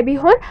epidermis ላይ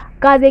ቢሆን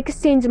ጋዝ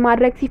ኤክስቼንጅ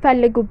ማድረግ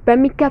ሲፈልጉ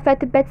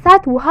በሚከፈትበት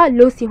ሰዓት ውሃ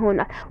ሎስ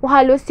ይሆናል ውሃ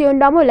ሎስ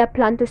ሲሆን ደግሞ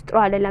ለፕላንቶች ጥሩ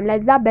አይደለም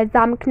ለዛ በዛ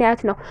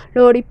ምክንያት ነው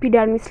lower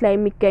epidermis ላይ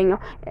የሚገኘው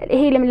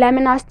ይሄ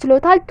ለምን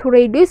አስችሎታል to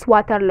reduce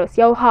water loss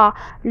የውሃ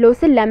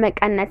ሎስን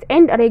ለመቀነስ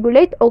and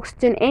regulate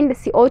oxygen and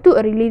CO CO2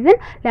 ሪሊዝን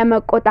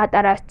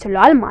ለመቆጣጠር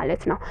ያስችላል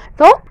ማለት ነው።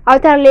 ሶ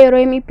አውተር ሌየር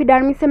ወይም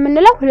ኤፒደርሚስ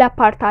የምንለው ሁለት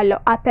ፓርት አለው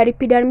አፐር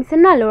ኤፒደርሚስ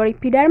እና ሎወር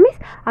ኤፒደርሚስ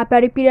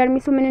አፐር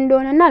ኤፒደርሚሱ ምን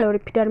እንደሆነና ሎወር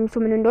ኤፒደርሚሱ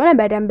ምን እንደሆነ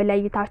በደንብ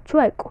ለይታችሁ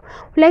አይቁ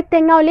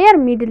ሁለተኛው ሌየር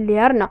ሚድል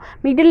ሌየር ነው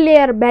ሚድል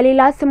ሌየር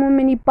በሌላ ስሙ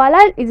ምን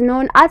ይባላል is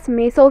known as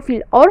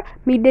mesophil or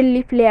middle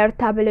leaf layer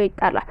ተብሎ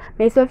ይጠራል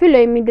mesophil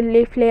ወይ middle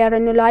leaf layer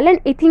እንላለን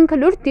it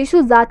includes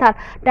tissues that are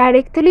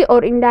directly or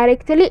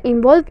indirectly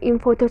involved in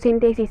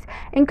photosynthesis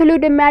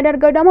include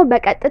የሚያደርገው ደግሞ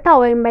በቀጥታ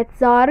ወይም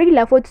በተዘዋዋሪ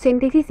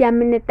ለፎቶሲንቴሲስ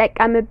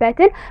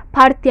የምንጠቀምበትን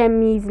ፓርት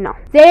የሚይዝ ነው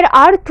there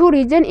are two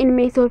regions in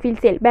mesophil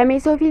cell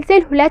በሜሶፊል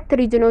ሴል ሁለት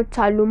ሪጅኖች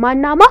አሉ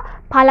ማናማ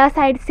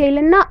ፓላሳይድ ሴል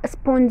እና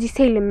ስፖንጂ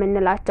ሴል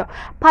የምንላቸው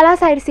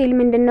ፓላሳይድ ሴል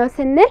ምንድነው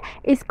ስንል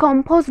is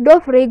composed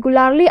of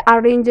regularly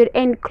arranged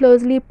and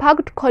closely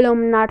packed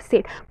columnar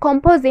cell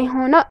composed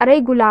የሆነው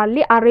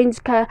regularly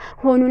arranged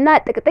ከሆኑና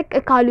ጥቅጥቅ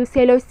ካሉ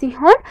ሴሎች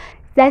ሲሆን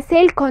the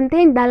cell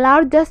contains the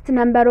largest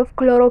number of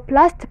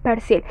chloroplasts per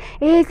cell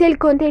ይሄ ሴል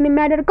ኮንቴን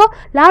የሚያደርገው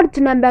large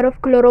number of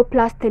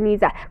chloroplasts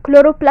ይይዛል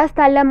chloroplast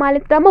አለ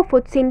ማለት ደግሞ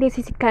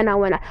ፎቶሲንቴሲስ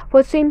ይከናወናል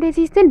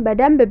ፎቶሲንቴሲስን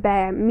በደንብ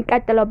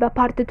በሚቀጥለው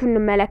በፓርት 2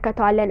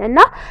 እንመለከታለን እና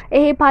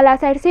ይሄ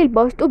ፓላሳይድ ሴል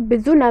በውስጡ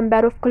ብዙ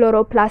number of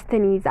chloroplasts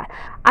ይይዛል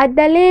at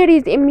the layer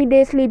is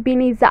immediately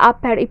beneath the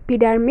upper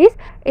epidermis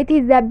it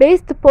is the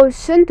best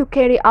position to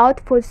carry out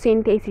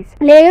photosynthesis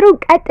ሌየሩ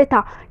ቀጥታ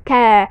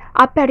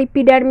ከአፐር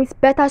ኤፒደርሚስ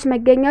በታች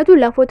መገኘቱ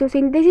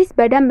ለፎቶሲንቴሲስ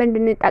በደንብ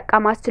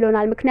እንድንጠቀም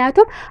አስችሎናል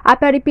ምክንያቱም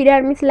አፐር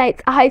ኤፒደርሚስ ላይ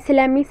ፀሐይ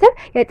ስለሚስብ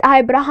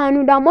የፀሐይ ብርሃኑ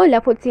ደግሞ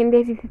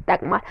ለፎቶሲንቴሲስ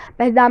ይጠቅማል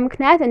በዛ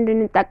ምክንያት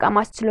እንድንጠቀም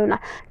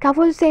አስችሎናል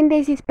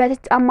ከፎቶሲንቴሲስ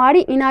በተጨማሪ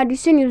in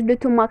addition used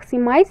to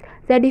maximize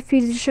the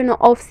diffusion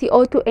of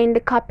CO2 and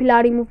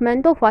capillary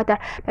movement of water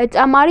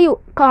በተጨማሪ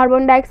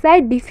ካርቦን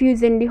ዳይኦክሳይድ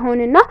ዲፊዩዝ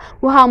እንዲሆንና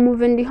ውሃ ሙቭ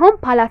እንዲሆን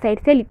ፓላሳይድ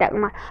ሴል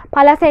ይጠቅማል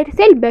ፓላሳይድ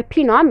ሴል በፒ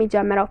ነው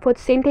የሚጀምረው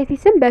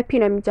ፎቶሲንቴሲስን በፒ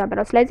ነው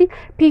የሚጀምረው ስለዚህ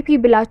ፒፒ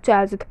ብላችሁ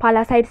ያዙት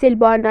ፓላሳይድ ሴል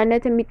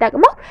በዋናነት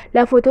የሚጠቅመው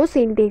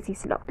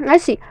ለፎቶሲንቴሲስ ነው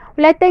እሺ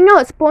ሁለተኛው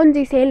ስፖንጂ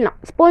ሴል ነው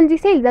ስፖንጂ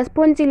ሴል the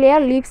spongy layer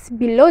lives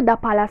below the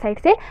palasaid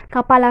cell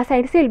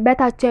ከፓላሳይድ ሴል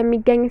በታች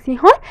የሚገኝ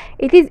ሲሆን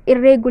it is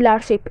irregular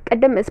shape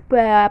ቀደም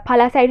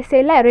ፓላሳይድ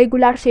ሴል ላይ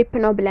regular shape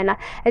ነው ብለናል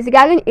እዚህ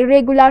ጋር ግን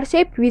irregular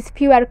shape with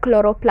fewer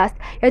chloroplasts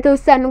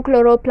የተወሰኑ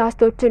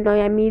ክሎሮፕላስቶችን ነው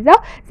የሚይዘው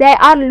they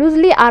are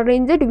loosely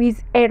arranged with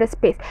air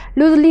space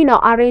loosely ነው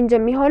arrange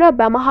የሚሆነው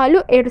በመሃሉ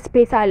air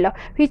space አለው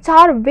which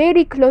are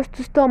very close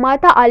to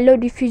stomata allow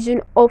diffusion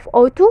of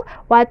O2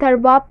 water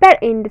vapor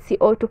and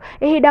CO2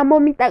 ይሄ ደግሞ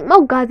የሚጠቅመው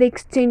ጋዝ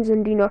ኤክስቼንጅ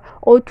እንዲኖር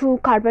O2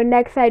 ካርቦን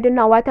ዳይኦክሳይድ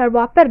እና ዋተር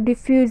ቫፐር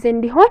ዲፊዩዝ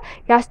እንዲሆን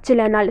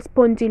ያስችለናል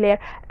ስፖንጂ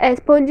ሌየር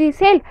ስፖንጂ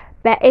ሴል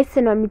በኤስ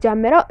ነው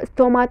የሚጀምረው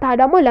ስቶማታ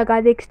ደግሞ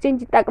ለጋዝ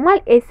ኤክስቼንጅ ይጠቅማል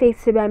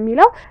ኤስኤስ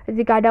በሚለው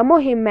እዚህ ጋር ደግሞ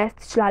ይሄ ማየት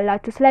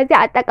ትችላላችሁ ስለዚህ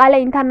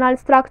አጠቃላይ ኢንተርናል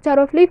ስትራክቸር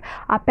ኦፍ ሊፍ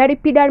አፐር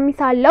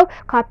ኤፒደርሚስ አለው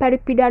ከአፐር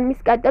ኤፒደርሚስ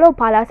ቀጥሎ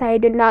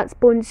ፓላሳይድ እና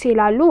ስፖንጅ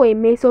ሴል አሉ ወይ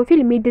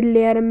ሜሶፊል ሚድል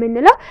ሌየር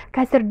የምንለው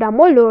ከስር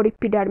ደግሞ ሎወር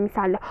ኤፒደርሚስ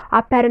አለው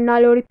አፐር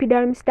እና ሎወር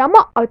ኤፒደርሚስ ደግሞ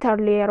አውተር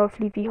ሌየር ኦፍ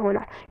ሊፍ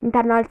ይሆናል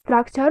ኢንተርናል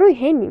ስትራክቸሩ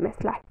ይሄን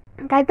ይመስላል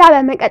ከዛ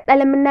በመቀጠል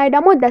የምናየው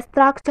ደግሞ the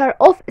structure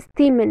of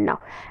stem ነው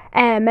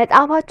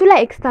መጣፋችሁ ላይ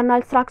external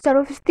structure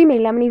of stem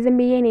ለምን ዝም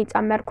ብዬ ነው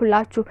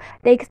ጨመርኩላችሁ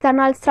the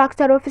external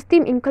structure of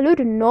stem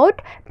include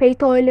node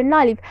petoil እና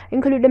leaf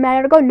include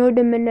የሚያደርገው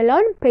node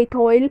የምንለውን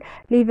petoil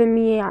leaf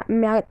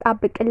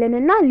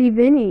የሚያጣብቅልንና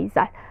leafን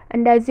ይይዛል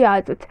እንደዚህ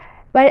ያዙት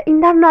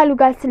በኢንተርናሉ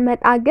ጋር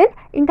ስንመጣ ግን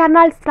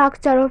ኢንተርናል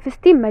ስትራክቸር ኦፍ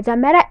ስቲም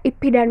መጀመሪያ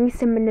ኤፒደርሚስ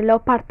የምንለው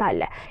ፓርት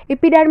አለ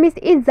ኤፒደርሚስ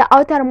is the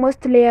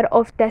outermost layer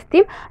of the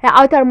stem the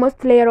outermost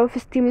layer of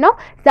stem ነው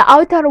the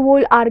outer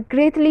wall are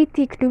greatly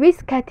thicked with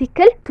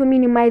cuticle to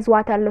minimize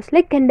water loss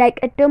ልክ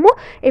እንዳይቀደሙ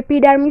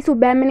ኤፒደርሚሱ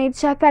በምን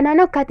የተሸፈነ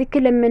ነው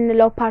cuticle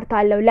የምንለው ፓርት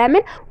አለው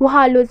ለምን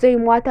ውሃ ሎዝ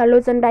ወይም ዋተር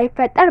ሎዝ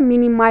እንዳይፈጠር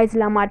ሚኒማይዝ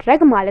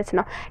ለማድረግ ማለት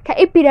ነው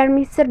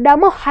ከኤፒደርሚስ ስር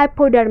ደግሞ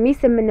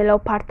ሃይፖደርሚስ የምንለው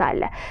ፓርት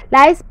አለ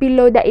lies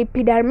below the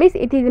epidermis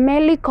it is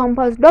mainly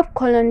composed of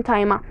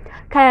coloncyma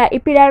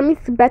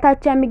ከኤፒደርሚስ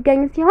በታች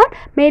የሚገኝ ሲሆን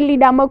mainly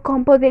ደግሞ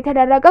ኮምፖዝ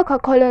የተደረገው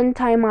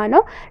ከኮሎንታይማ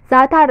ነው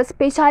that are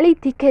specially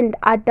thickened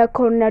at the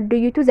corner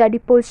due to the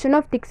deposition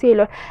of thick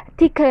cellulose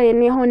thick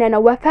የሆነ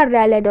ነው ወፈር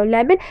ያለ ነው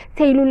ለምን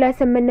ሴሉለስ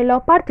የምንለው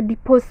ፓርት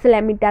ዲፖዝ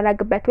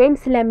ስለሚደረግበት ወይም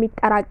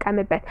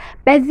ስለሚጠራቀምበት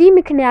በዚህ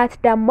ምክንያት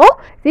ደግሞ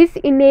this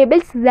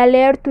enables the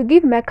layer to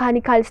give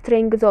mechanical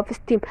strength of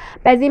steam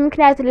በዚህ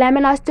ምክንያት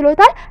ለምን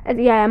አስችሎታል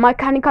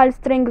የሜካኒካል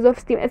strength of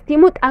steam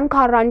ስቲሙ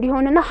ጠንካራ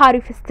እንዲሆንና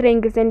ሃሪፍ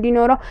strength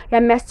እንዲኖረው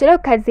የሚያስችለው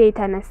ከዚህ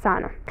የተነሳ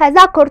ነው ከዛ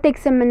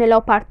ኮርቴክስ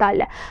የምንለው ፓርት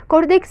አለ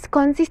ኮርቴክስ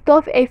consists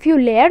of a few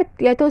layers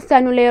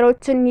የተወሰኑ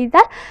ሌየሮችን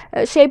ይዛል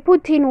ሼፑ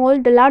thin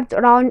walled large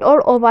round or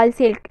oval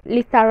cell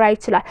ሊሰራ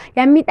ይችላል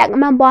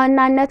የሚጠቅመን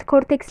በዋናነት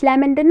ኮርቴክስ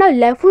ለምንድነው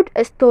ለፉድ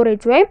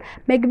ስቶሬጅ ወይም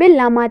ምግብን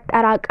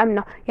ለማጠራቀም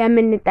ነው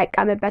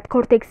የምንጠቀምበት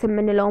ኮርቴክስ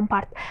የምንለው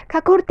ፓርት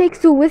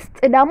ከኮርቴክሱ ውስጥ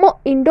ደግሞ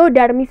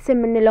ኢንዶደርሚስ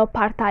የምንለው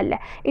ፓርት አለ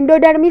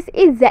ኢንዶደርሚስ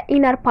is the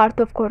inner part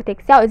of cortex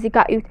ያው እዚህ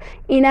ጋር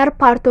inner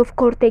part of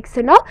cortex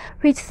ነው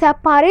which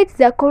separates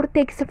the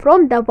cortex from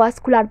the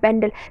vascular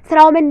bundle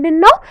ስራው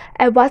ምንድነው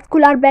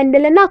vascular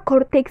bundle እና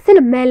cortexን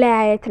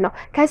መለያየት ነው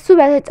ከሱ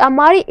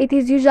በተጨማሪ it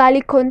is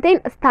usually contain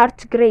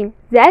starch grain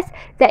thus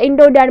the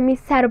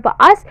endodermis serve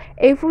as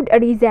a food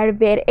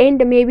reservoir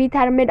and may be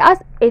termed as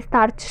a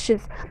starch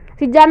sheath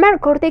ሲጀመር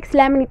ኮርቴክስ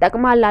ለምን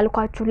ይጠቅማል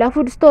አልኳችሁ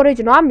ለፉድ ስቶሬጅ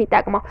ነው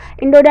የሚጠቅመው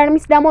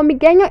ኢንዶደርሚስ ደግሞ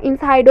የሚገኘው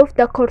ኢንሳይድ ኦፍ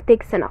ዘ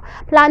ኮርቴክስ ነው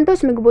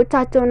ፕላንቶች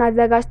ምግቦቻቸውን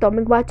አዘጋጅተው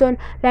ምግባቸውን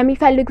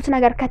ለሚፈልጉት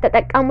ነገር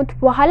ከተጠቀሙት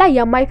በኋላ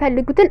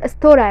የማይፈልጉትን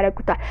ስቶር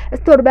ያደርጉታል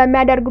ስቶር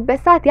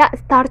በሚያደርጉበት ሰዓት ያ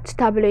ስታርች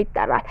ተብሎ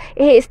ይጠራል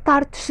ይሄ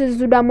ስታርች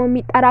ሽዙ ደግሞ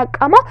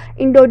የሚጠራቀመው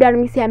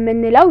ኢንዶደርሚስ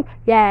የምንለው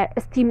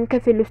የስቲም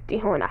ክፍል ውስጥ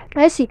ይሆናል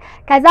እሺ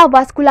ከዛ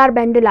ቫስኩላር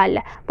በንድል አለ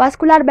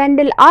ቫስኩላር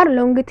በንድል አር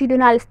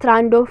ሎንጊቱዲናል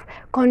ስትራንድ ኦፍ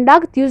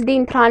conduct used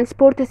in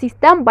transport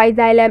system by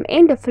xylem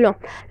and phloem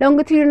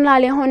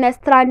longitudinal የሆነ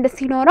ስትራንድ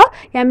ሲኖረው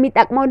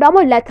የሚጠቅመው ደግሞ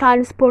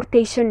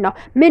ለትራንስፖርቴሽን ነው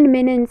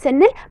ምንን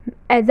ስንል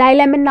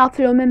xylem እና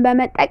phloem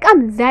በመጠቀም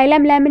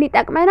xylem ለምን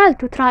ይጠቅመናል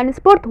to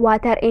transport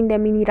water and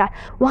mineral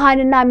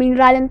ውሃንና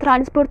ሚኒራልን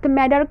ትራንስፖርት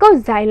የሚያደርገው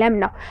xylem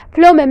ነው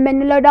phloem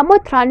የምንለው ደግሞ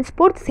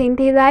transport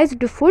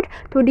synthesized food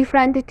to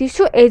different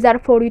tissue either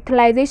for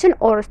utilization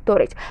or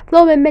storage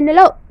phloem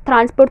የምንለው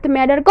ትራንስፖርት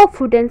የሚያደርገው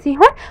ፉድን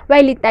ሲሆን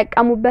ወይ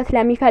ሊጠቀሙበት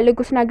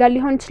ለሚፈልጉት ነገር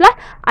ሊሆን ይችላል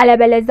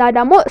አለበለዛ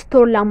ደግሞ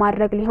ስቶር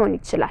ለማድረግ ሊሆን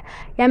ይችላል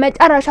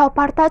የመጨረሻው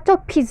ፓርታቸው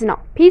ፒዝ ነው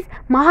ፒዝ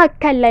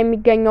ማሐከል ላይ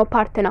የሚገኘው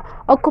ፓርት ነው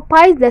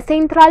occupies the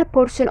central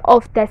portion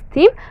of the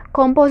stem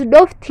composed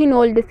of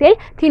thin-walled cell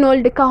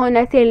thin-walled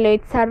ከሆነ ሴል ነው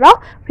የተሰራው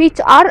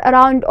which are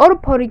round or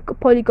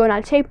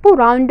polygonal shape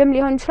roundም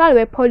ሊሆን ይችላል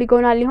ወይ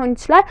polygonal ሊሆን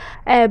ይችላል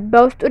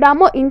በውስጡ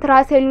ደግሞ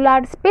intracellular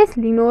space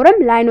ሊኖርም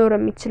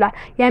ላይኖርም ይችላል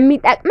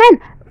የሚጠቅመን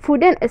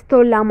ፉድን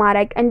ስቶር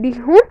ለማድረግ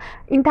እንዲሁም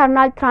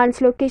ኢንተርናል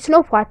ትራንስሎኬሽን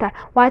ኦፍ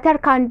ዋተር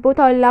ካንድ ቦታ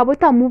ወላ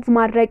ቦታ ሙቭ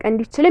ማድረግ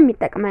እንዲችልም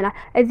ይጠቅመናል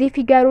እዚህ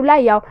ፊገሩ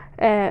ላይ ያው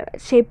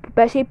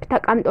በሼፕ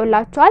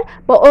ተቀምጦላችኋል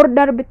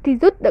በኦርደር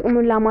ብትይዙት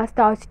ጥቅሙን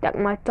ለማስተዋወስ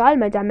ይጠቅማችኋል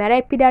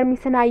መጀመሪያ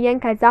ኤፒደርሚስን አየን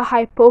ከዛ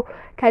ሃይፖ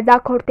ከዛ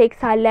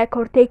ኮርቴክስ አለ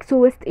ኮርቴክሱ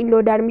ውስጥ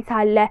ኢንዶደርሚስ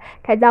አለ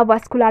ከዛ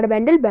ቫስኩላር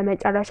በንድል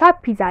በመጨረሻ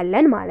ፒዝ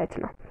አለን ማለት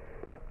ነው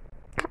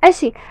እሺ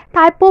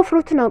ታይፕ ኦፍ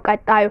ሩት ነው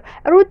ቀጣዩ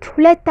ሩት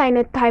ሁለት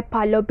አይነት ታይፕ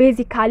አለው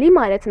ቤዚካሊ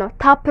ማለት ነው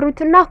ታፕ ሩት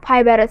እና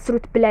ፋይበረስ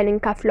ሩት ብለን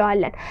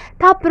እንከፍለዋለን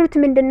ታፕ ሩት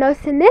ምንድነው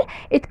ስንል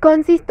it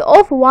consists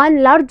of one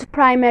large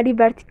primary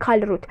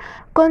vertical root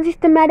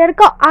ኮንሲስት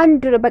የሚያደርገው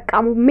አንድ በቃ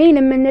ሜን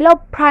የምንለው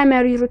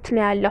ፕራይመሪ ሩት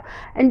ነው ያለው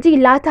እንጂ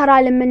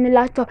ላተራል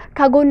የምንላቸው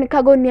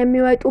ከጎን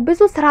የሚወጡ ብዙ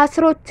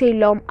ስራስሮች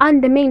የለውም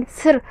አንድ ሜን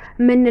ስር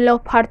የምንለው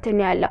ፓርት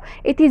ነው ያለው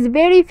it is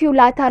very few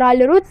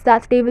lateral roots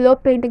that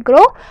develop and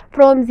grow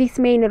from this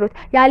main root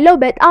ያለው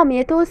በጣም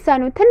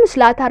የተወሰኑ ትንሽ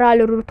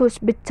ላተራል ሩቶች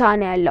ብቻ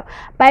ነው ያለው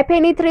by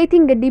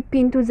penetrating deep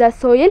into the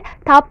soil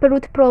tap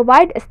root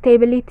provide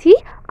stability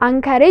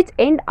anchorage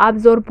and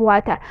absorb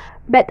water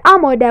በጣም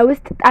ወደ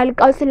ውስጥ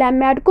ጣልቀው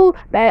ስለሚያድጉ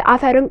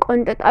በአፈርን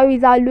ቆንጥጠው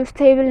ይዛሉ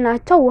ስቴብል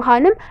ናቸው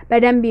ውሃንም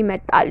በደንብ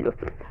ይመጣሉ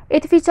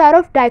it feature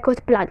of dicot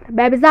plant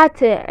በብዛት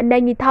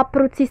እነኚህ ታፕ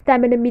ሩት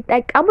ሲስተምን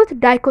የሚጠቀሙት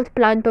ዳይኮት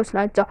ፕላንቶች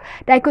ናቸው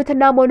ዳይኮት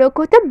እና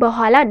ሞኖኮትም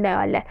በኋላ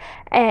እናያለን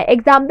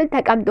ኤግዛምፕል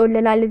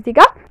ተቀምጦልናል እዚህ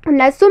ጋር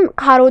እነሱም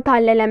ካሮት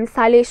አለ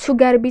ለምሳሌ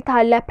ሹገር ቢት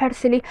አለ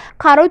ፐርስሊ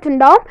ካሮት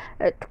እንዳውም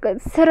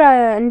ስር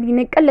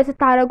እንዲንቀል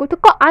ለተታረጉት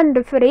እኮ አንድ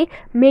ፍሬ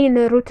ሜን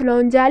ሩት ነው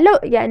እንጂ ያለው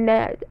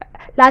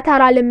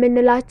ላተራል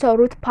የምንላቸው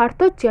ሩት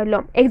ፓርቶች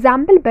የለውም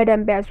ኤግዛምፕል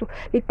በደንብ ያዙ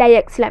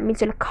ሊጠየቅ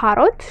ስለሚችል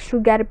ካሮት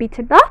ሹገር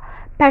ቢትና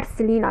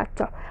ፐርስሊ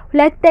ናቸው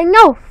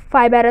ሁለተኛው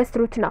ፋይበረስ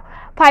ሩት ነው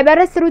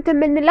ፋይበረስ ሩት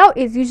የምንለው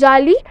is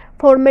usually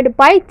formed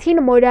by thin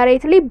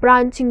moderately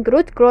branching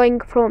root growing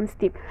from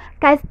stem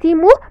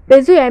ከስቲሙ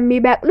ብዙ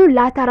የሚበቅሉ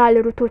ላተራል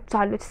ሩቶች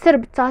አሉት ስር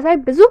ብቻ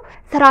ሳይሆን ብዙ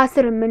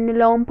ስር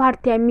የምንለውን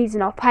ፓርት የሚይዝ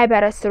ነው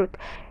ፋይበረስ ሩት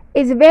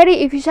is very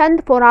efficient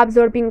for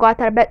absorbing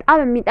water በጣም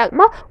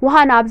የሚጠቅመው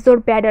ውሃን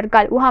አብዞርብ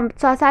ያደርጋል ውሃን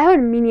ብቻ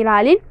ሳይሆን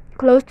ሚኒራልን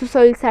close to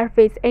soil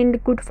surface and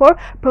good for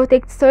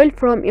protect soil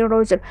from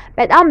erosion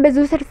በጣም ብዙ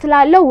ስር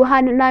ስላለው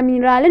ውሃንና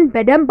ሚኒራልን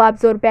በደንብ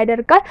አብዞርብ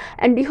ያደርጋል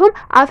እንዲሁም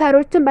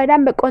አፈሮችን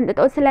በደንብ ቆንጥጦ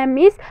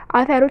ስለሚይዝ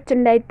አፈሮች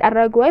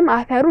እንዳይጠረጉ ወይም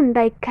አፈሩ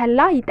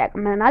እንዳይከላ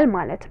ይጠቅመናል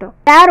ማለት ነው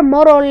they are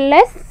more or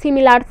less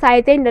similar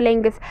size and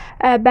length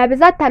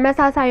በብዛት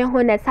ተመሳሳይ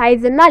የሆነ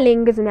ሳይዝ እና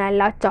ሌንግዝ ነው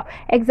ያላቸው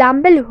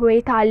ኤግዛምፕል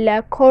wheat አለ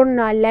corn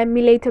አለ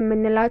millet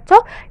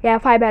የምንላቸው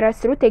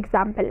የፋይበረስ ሩት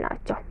ኤግዛምፕል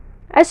ናቸው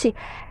እሺ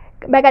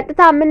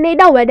በቀጥታ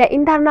የምንሄደው ወደ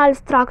ኢንተርናል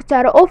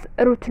ስትራክቸር ኦፍ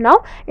ሩት ነው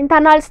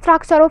ኢንተርናል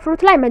ስትራክቸር ኦፍ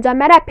ሩት ላይ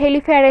መጀመሪያ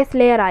ፔሪፌረስ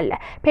ሌየር አለ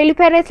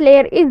ፔሪፌረስ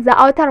ሌየር is the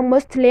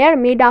outermost layer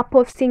made up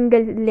of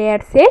single layer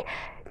cell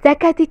the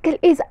cuticle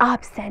is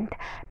absent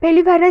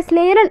ፔሪፌረስ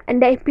ሌየርን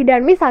እንደ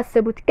ኤፒደርሚስ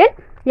አስቡት ግን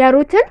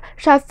የሩትን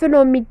ሸፍኖ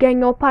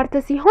የሚገኘው ፓርት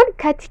ሲሆን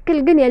ከቲክል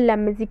ግን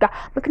የለም እዚህ ጋር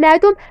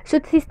ምክንያቱም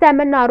ሹት ሲስተም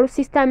እና ሩት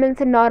ሲስተምን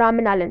ስናወራ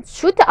ምን አለን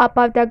ሹት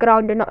above the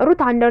ground ነው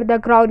ሩት under the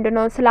ground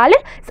ነው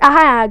ስላለን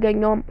ፀሐይ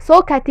አያገኘውም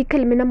ሶ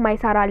ከቲክል ምንም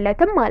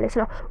አይሰራለትም ማለት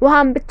ነው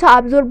ውሃን ብቻ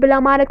አብዞርብ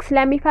ለማድረግ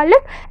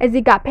ስለሚፈልግ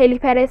እዚህ ጋር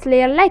ፔሪፌረስ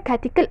ሌየር ላይ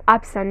ከቲክል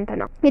አብሰንት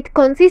ነው it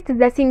consists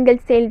the single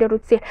celled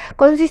root cell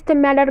consist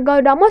የሚያደርገው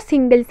ደግሞ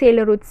single cell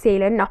root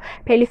cell ነው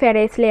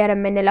ፔሪፌረስ ሌየር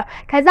የምንለው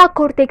ከዛ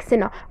ኮርቴክስ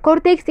ነው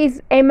ኮርቴክስ is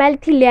a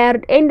multi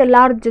layered and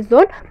large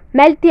zone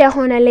መልቲ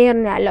የሆነ ሌየር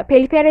ነው ያለው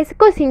ፔሪፌረስ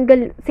እኮ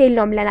ሲንግል ሴል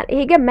ነው ብለናል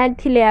ይሄ ግን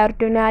መልቲ ሌየር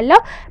ነው ያለው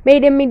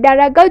ሜድ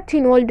የሚደረገው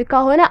ቲን ሆልድ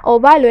ከሆነ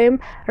ኦቫል ወይም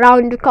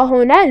ራውንድ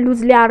ከሆነ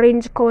ሉዝሊ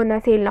አሬንጅ ከሆነ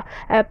ሴል ነው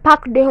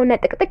ፓክድ የሆነ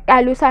ጥቅጥቅ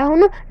ያሉ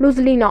ሳይሆኑ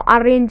ሉዝሊ ነው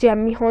አሬንጅ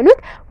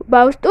የሚሆኑት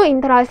በውስጡ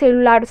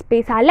ኢንትራሴሉላር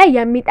ስፔስ አለ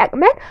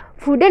የሚጠቅመን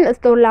ፉድን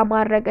ስቶር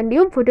ለማድረግ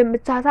እንዲሁም ፉድን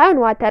ብቻ ሳይሆን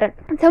ዋተርን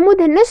ስሙ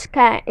ትንሽ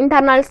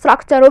ከኢንተርናል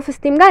ስትራክቸር ኦፍ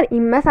ስቲም ጋር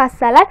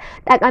ይመሳሰላል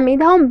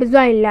ጠቀሜታውን ብዙ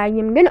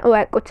አይለያይም ግን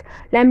እወቁት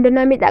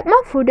ለምንድነው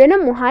የሚጠቅመው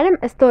ፉድንም ውሃንም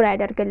ስቶር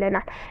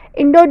ያደርግልናል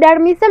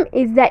ኢንዶደርሚስም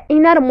is the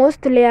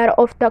innermost layer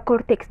of the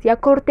cortex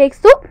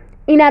የኮርቴክሱ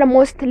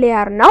innermost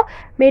layer ነው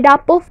made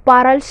up of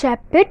barrel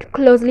shaped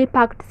closely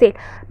packed cell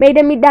made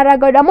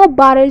የሚደረገው ደግሞ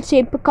barrel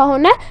shape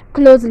ከሆነ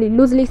closely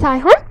loosely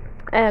ሳይሆን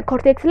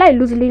ኮርቴክስ ላይ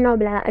ሉዝሊ ነው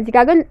ብለናል እዚህ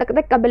ጋር ግን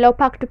ጥቅጥቅ ብለው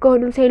ፓክድ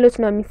ከሆኑ ሴሎች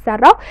ነው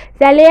የሚሰራው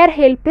the layer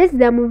helps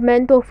the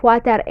movement of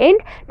water and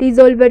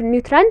dissolved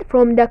nutrient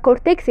from the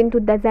cortex into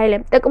the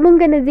xylem ጥቅሙን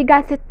ግን እዚህ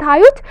ጋር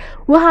ስታዩት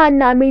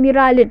ውሃና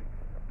ሚኒራልን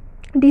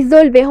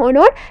ዲዞልቭ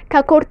የሆነውን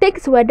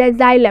ከኮርቴክስ ወደ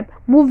ዛይለም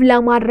ሙቭ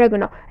ለማድረግ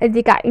ነው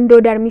እዚህ ጋር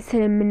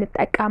ኢንዶደርሚስን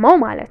የምንጠቀመው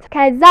ማለት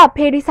ከዛ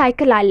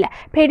ፔሪሳይክል አለ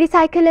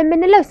ፔሪሳይክል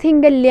የምንለው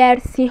ሲንግል ሌየር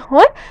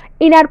ሲሆን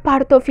ኢነር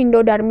ፓርት ኦፍ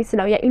ኢንዶደርሚስ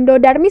ነው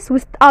የኢንዶደርሚስ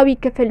ውስጣዊ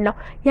ክፍል ነው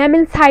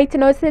የምን ሳይት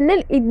ነው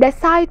ስንል the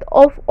site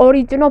of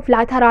origin of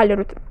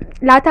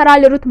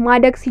lateral root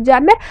ማደግ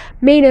ሲጀምር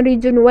ሜን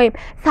ሪጅን ወይም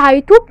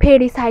ሳይቱ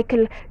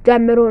ፔሪሳይክል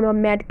ጀምሮ ነው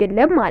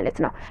የሚያድግልን ማለት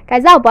ነው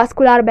ከዛ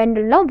ቫስኩላር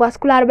በንድል ነው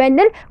ቫስኩላር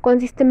በንድል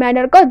ኮንሲስት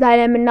የሚያደርገው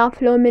ዛይለምና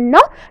ፍሎምን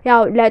ነው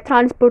ያው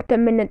ለትራንስፖርት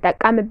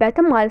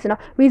የምንጠቀምበትም ማለት ነው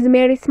with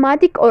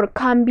merismatic or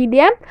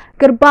cambidium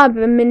ግርባብ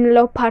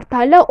የምንለው ፓርት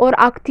አለ or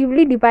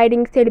actively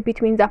dividing cell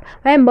between them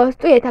ወይም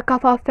በውስጡ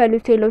የተከፋፈሉ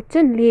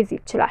ሴሎችን ሊይዝ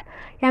ይችላል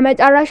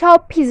የመጨረሻው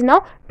ፒዝ ነው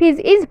ፒዝ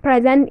is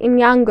present in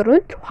young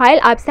root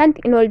while absent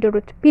in old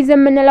root ፒዝ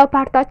የምንለው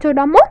ፓርታቸው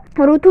ደግሞ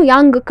ሩቱ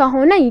ያንግ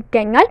ከሆነ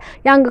ይገኛል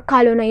ያንግ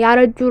ካልሆነ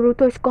ያረጁ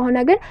ሩቶች ከሆነ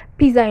ግን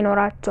ፒዝ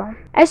አይኖራቸውም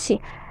እሺ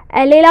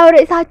ሌላው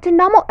ርዕሳችን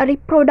ደግሞ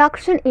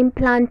ሪፕሮዳክሽን ኢን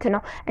ፕላንት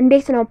ነው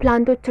እንዴት ነው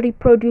ፕላንቶች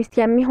ሪፕሮዲዩስ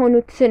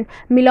የሚሆኑትን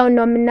ሚለው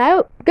ነው የምናየው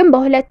ግን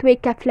በሁለት ወይ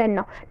ከፍለን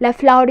ነው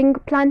ለፍላወሪንግ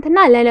ፕላንት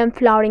እና ለነን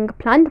ፍላወሪንግ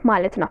ፕላንት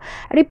ማለት ነው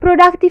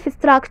ሪፕሮዳክቲቭ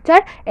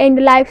ስትራክቸር ኤንድ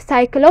ላይፍ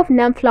ሳይክል ኦፍ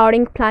ነን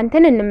ፍላወሪንግ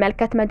ፕላንትን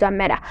እንመልከት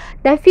መጀመሪያ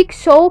the fig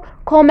show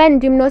common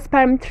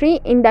gymnosperm tree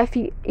in the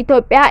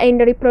Ethiopia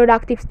and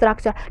reproductive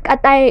structure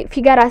ቀጣይ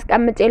ፊገር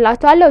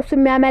አስቀምጬላችኋለሁ እሱ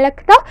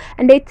የሚያመለክተው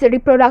እንዴት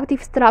ሪፕሮዳክቲቭ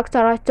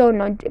ስትራክቸራቸው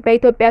ነው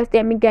በኢትዮጵያ ውስጥ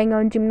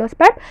የሚገኘው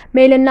gymnosperm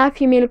male እና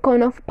female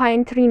cone of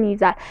pine tree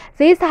ይዛል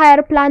this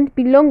higher plant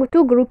belong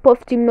to group of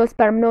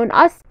gymnosperm known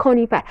as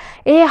conifer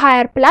ይሄ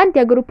higher plant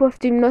የግሩፕ ኦፍ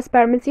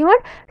ጂምኖስፐርም ሲሆን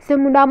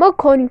ስሙ ደግሞ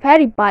ኮኒፈር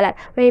ይባላል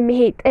ወይም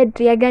ይሄ ጥድ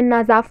የገና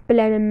ዛፍ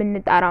ብለን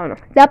የምንጠራው ነው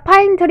the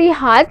pine tree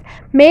has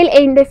male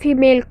and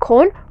female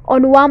cone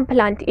on one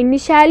plant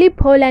initially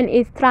pollen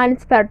is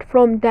transferred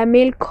from the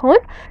male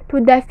cone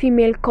to the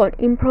female cone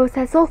in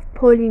process of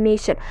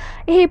pollination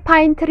ይሄ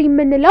pine tree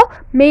የምንለው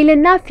ሜል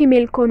እና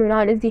ፊሜል ኮኑን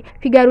አሁን እዚህ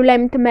ፊገሩ ላይ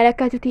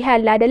የምትመለከቱት ይሄ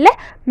አለ አይደለ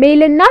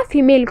ሜል እና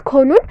ፊሜል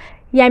ኮኑን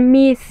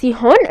የሚይዝ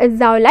ሲሆን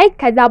እዛው ላይ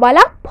ከዛ በኋላ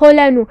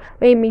ፖለኑ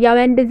ወይም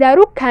የወንድ ዘሩ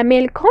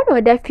ከሜል ኮን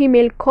ወደ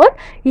ፊሜል ኮን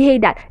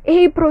ይሄዳል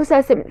ይሄ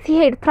ፕሮሰስም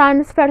ሲሄድ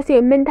ትራንስፈር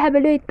ሲሆን ምን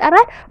ተብሎ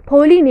ይጠራል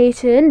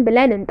ፖሊኔሽን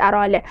ብለን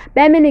እንጠራዋለን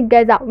በምን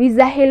ይገዛ with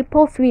the help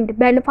of wind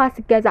በንፋስ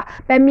ይገዛ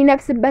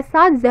በሚነፍስበት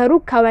ሰዓት ዘሩ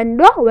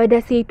ከወንድ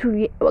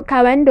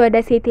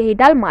ወደ ሴት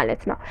ይሄዳል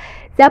ማለት ነው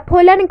the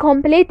pollen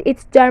complete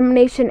its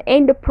germination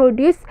and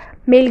produce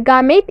male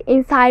gamete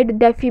inside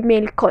the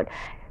female cone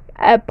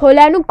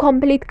ፖለኑ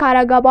ኮምፕሊት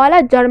ካረጋ በኋላ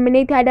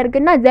ጀርሚኔት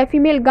ያደርግና the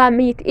female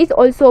gamete is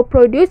also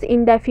produced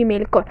in the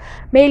female cone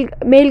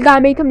ሜል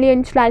ጋሜትም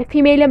ሊሆን ይችላል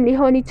ፊሜልም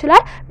ሊሆን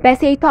ይችላል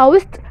በሴቷ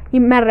ውስጥ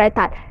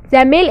ይመረታል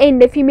the male and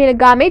the female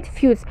gamete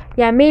fuse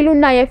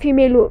የሜሉና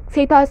የፊሜሉ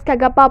ሴቷ ውስጥ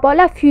ከገባ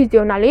በኋላ ፊውዝ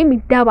ይሆናል ወይም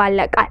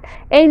ይደባለቃል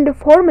and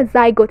form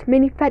zygote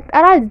ምን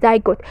ይፈጠራል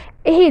zygote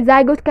ይሄ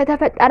zygote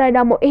ከተፈጠረ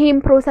ደግሞ ይሄን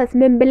ፕሮሰስ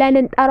ምን ብለን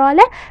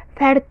እንጠራዋለን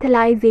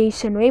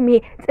fertilization ወይም ይሄ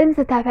ጽንስ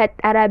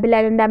ተፈጠረ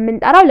ብለን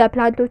እንደምንጠራው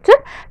ለፕላንቶችን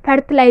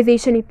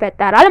fertilization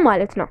ይፈጠራል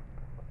ማለት ነው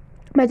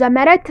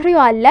መጀመሪያ ትሪው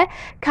አለ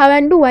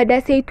ከወንዱ ወደ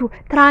ሴቱ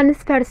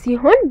ትራንስፈር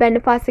ሲሆን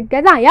በንፋስ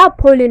ገዛ ያ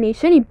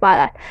ፖሊኔሽን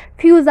ይባላል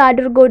ፊውዝ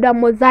አድርጎ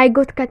ደግሞ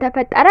ዛይጎት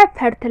ከተፈጠረ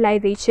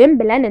ፈርቲላይዜሽን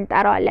ብለን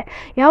እንጠራዋለን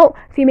ያው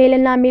ፊሜል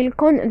እና ሜል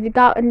ኮን እዚህ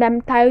ጋር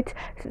እንደምታዩት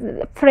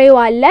ፍሬው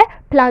አለ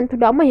ፕላንቱ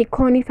ደግሞ ይሄ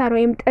ኮኒፈር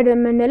ወይም ጥድ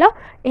የምንለው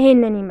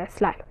ይሄንን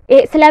ይመስላል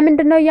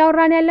ስለምንድነው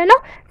ያወራን ያለነው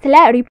ስለ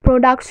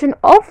ሪፕሮዳክሽን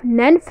ኦፍ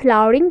ነን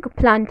ፍላወሪንግ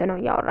ፕላንት ነው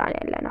ያወራን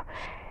ያለነው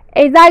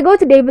A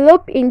zygote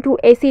develop into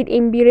a seed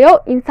embryo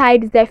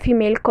inside the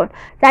female cone.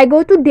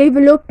 zygote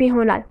develop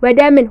ይሆናል ወደ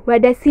ምን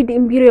ወደ seed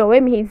embryo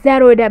ወይም ይሄ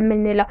ዘር ወደ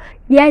ምንለው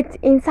yet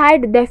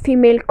inside the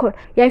female cone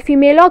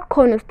የፊሜሏ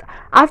ኮን ውስጥ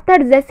after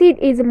the seed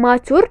is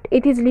matured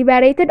it is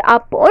liberated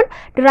upon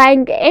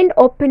drying and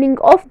opening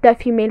of the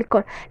female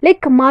cone.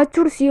 ልክ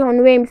ማቹር ሲሆን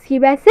ወይም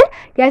ሲበስል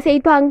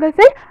የሴቷን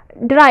ክፍል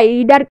dry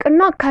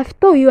ይደርቅና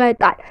ከፍቶ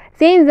ይወጣል.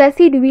 Then the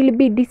seed will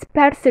be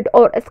dispersed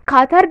or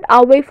scattered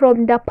away from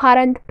the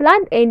parent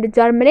plant and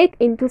germinate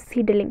into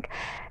seedling.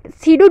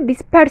 ሲዱ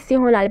ዲስፐርስ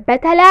ይሆናል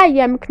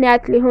በተለያየ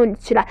ምክንያት ሊሆን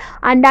ይችላል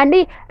አንዳንዴ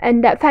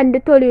እንደ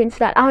ፈንድቶ ሊሆን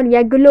ይችላል አሁን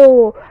የግሎ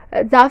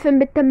ዛፍን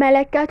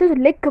ብትመለከቱት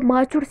ልክ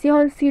ማቹር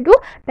ሲሆን ሲዱ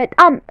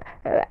በጣም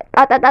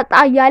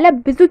ጣጣጣጣ ያለ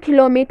ብዙ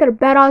ኪሎ ሜትር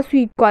በራሱ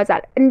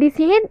ይጓዛል እንዲህ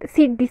ሲሄድ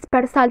ሲድ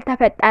ዲስፐርሳል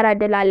ተፈጠረ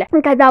ድላለ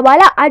ከዛ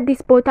በኋላ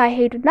አዲስ ቦታ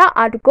ሄድና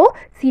አድጎ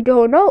ሲድ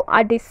ሆኖ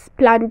አዲስ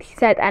ፕላንት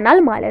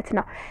ይሰጠናል ማለት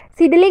ነው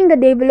seedling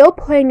develop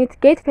when it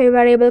get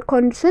favorable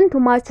condition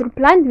to mature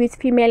plant with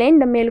female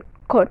and male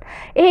cone.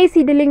 ይሄ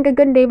ሲድሊንግ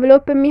ግን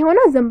ዴቨሎፕ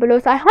የሚሆነው ዝም ብሎ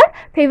ሳይሆን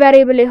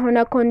ፌቨሬብል የሆነ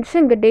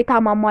ኮንዲሽን ግዴታ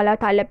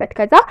ማሟላት አለበት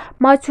ከዛ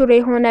ማቹር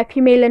የሆነ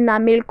ፊሜል እና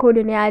ሜል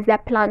ኮንን የያዘ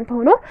ፕላንት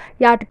ሆኖ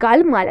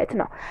ያድጋል ማለት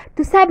ነው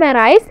to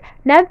summarize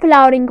non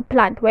flowering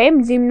plant ወይም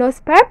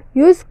gymnosperm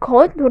use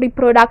cone to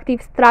reproductive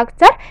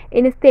structure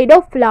instead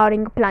of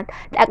flowering plant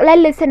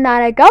ጠቅለል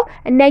ስናረጋው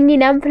እነኚህ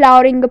non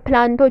flowering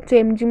plantዎች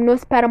ወይም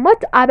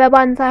gymnospermoች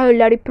አበባን ሳይሆን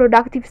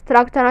ለሪፕሮዳክቲቭ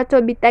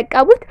ስትራክቸራቸው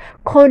ቢጠቀሙት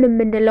ኮን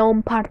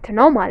የምንለውን ፓርት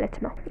ነው ማለት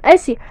ነው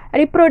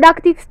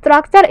reproductive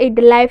structure is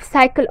the life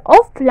cycle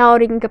of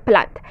flowering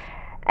plant.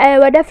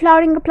 ወደ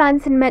flowering plant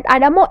ስንመጣ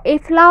ደግሞ a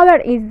flower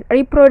is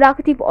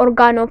reproductive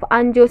organ of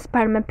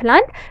angiosperm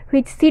plant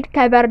which seed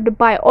covered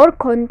by or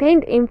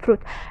contained in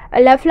fruit.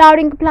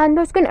 ለፍላወሪንግ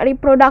ፕላንቶች ግን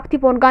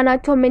reproductive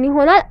organቸው ምን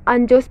ይሆናል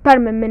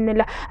angiosperm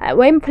የምንለው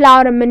ወይም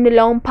flower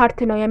የምንለውን ፓርት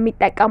ነው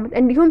የሚጠቀሙት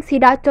እንዲሁም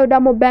ሲዳቸው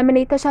ደግሞ በምን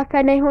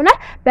የተሸፈነ ይሆናል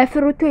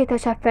በፍሩቱ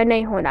የተሸፈነ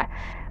ይሆናል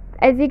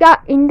እዚህ ጋር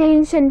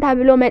ኢንቴንሽን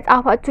ተብሎ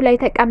መጻፋችሁ ላይ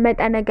ተቀመጠ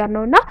ነገር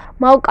ነውና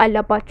ማወቅ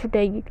አለባችሁ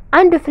ደይ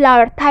አንድ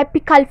ፍላወር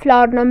ታይፒካል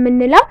ፍላወር ነው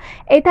የምንለው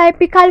a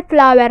typical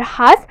flower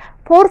has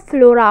 4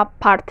 flora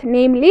part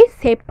namely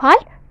sepal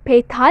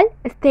petal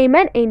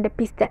stamen and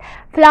pistil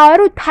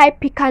ፍላወሩ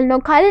ታይፒካል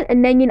ነው ካልን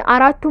እነኚህን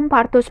አራቱን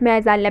ፓርቶች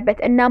መያዝ አለበት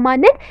እና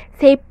ማንን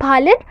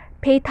ሴፓልን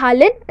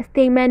ፔታልን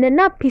ስቴመን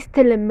እና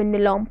ፒስትል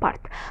የምንለውን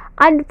ፓርት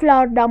አንድ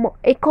ፍላወር ደግሞ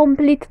a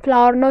complete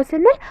flower ነው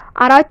ስንል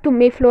አራቱም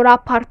የፍሎራ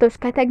ፓርቶች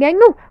ከተገኙ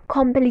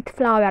complete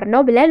flower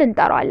ነው ብለን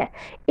እንጠራዋለን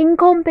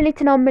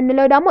incomplete ነው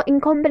የምንለው ደግሞ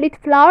incomplete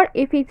flower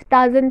if it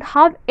doesn't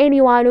have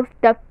any one of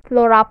the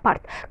flora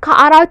part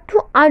ከአራቱ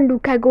አንዱ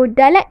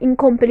ከጎደለ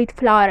incomplete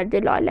flower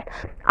እንለዋለን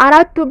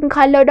አራቱም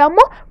ካለው ደግሞ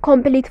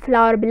complete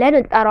flower ብለን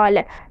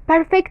እንጠራዋለን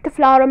perfect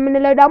flower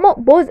የምንለው ደግሞ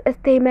both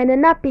stamen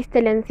እና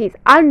pistil ሲይዝ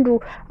አንዱ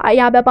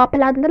የአበባ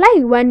ፕላንት ላይ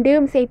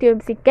ወንድም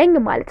ሴትም ሲገኝ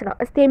ማለት ነው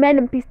stamen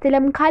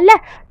pistilም ካለ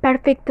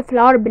perfect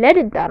flower ብለን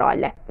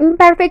እንጠራዋለን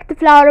imperfect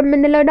flower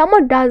የምንለው ደግሞ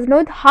does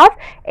not have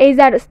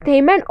either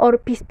stamen or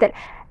pistil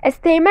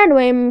stamen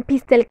ወይም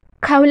pistil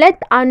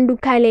ከሁለት አንዱ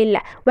ከሌለ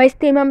ወይ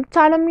ስቴመን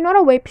ብቻ ነው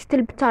የሚኖረው ወይ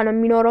ፒስትል ብቻ ነው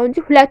የሚኖረው እንጂ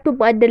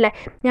ሁለቱም አንድ ላይ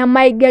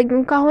የማይገኙ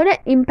ከሆነ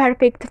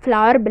imperfect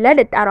flower ብለን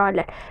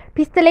እንጠራዋለን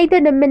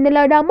pistillated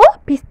የምንለው ደግሞ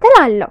ፒስትል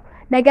አለው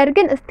ነገር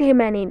ግን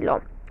ስቴመን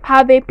የለውም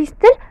have a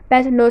pistil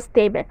but no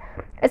stamen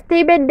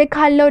stamen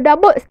ካለው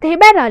ደግሞ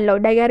stamen አለው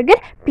ነገር ግን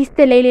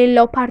ፒስትል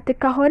የሌለው ፓርት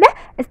ከሆነ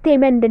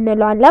stamen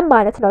እንለዋለን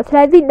ማለት ነው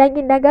ስለዚህ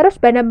እነዚህ ነገሮች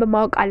በደንብ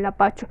ማወቅ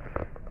አለባችሁ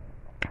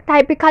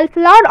ታይፒካል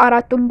ፍላወር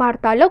አራቱም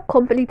ፓርት አለው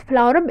ኮምፕሊት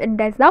ፍላወርም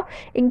እንደዛው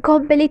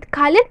ኢንኮምፕሊት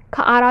ካልን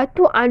ከአራቱ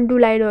አንዱ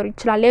ላይ ኖር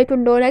ይችላል የቱ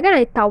እንደሆነ ግን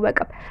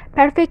አይታወቅም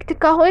ፐርፌክት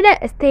ከሆነ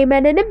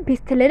ስቴመንንም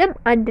ፒስትልንም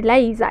አንድ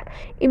ላይ ይዛል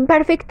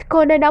ኢምፐርፌክት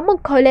ከሆነ ደግሞ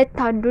ከሁለት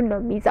አንዱን ነው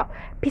የሚይዛው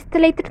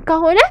ፒስትሌትድ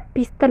ከሆነ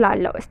ፒስትል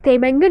አለው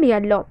ስቴመን ግን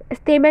የለውም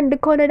ስቴመንድ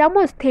ከሆነ ደግሞ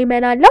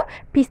ስቴመን አለው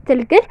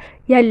ፒስትል ግን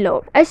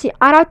የለውም እሺ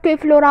አራቱ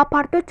የፍሎራ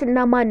ፓርቶች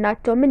እና ማን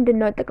ናቸው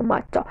ምንድነው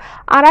ጥቅማቸው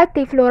አራት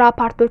የፍሎራ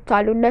ፓርቶች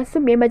አሉ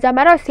እነሱም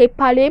የመጀመሪያው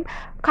ሴፓል ወይም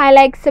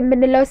ካይላክስ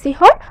የምንለው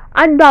ሲሆን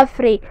አንዷ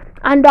ፍሬ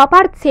አንዷ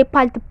ፓርት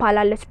ሴፓል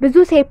ትባላለች ብዙ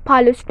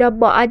ሴፓሎች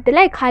ደግሞ አንድ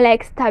ላይ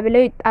ካይላክስ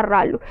ተብለው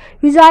ይጠራሉ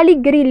usually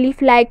green leaf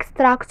like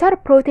structure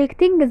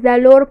protecting the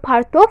lower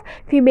part of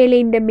female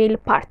and male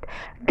part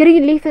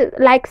green leaf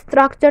like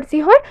structure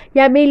ሲሆን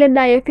የሜል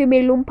እና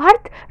የፊሜሉን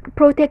ፓርት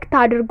ፕሮቴክት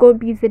አድርጎ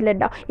ቢይዝልን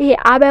ነው ይሄ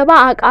አበባ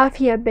አቃፊ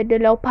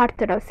የምንለው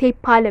ፓርት ነው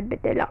ሴፓል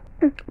የምንለው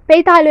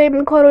ፔታል ወይም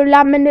ኮሮላ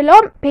የምንለው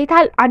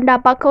ፔታል አንድ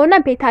አባ ከሆነ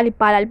ፔታል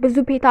ይባላል ብዙ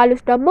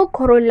ፔታሎች ደግሞ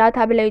ኮሮላ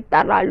ተብለው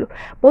ይጠራሉ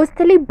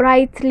mostly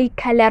brightly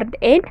colored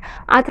and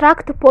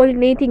attract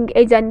pollinating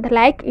agent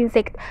like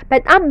insect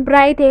በጣም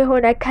ብራይት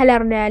የሆነ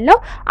ከለር ነው ያለው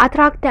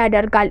አትራክት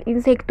ያደርጋል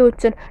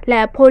ኢንሴክቶችን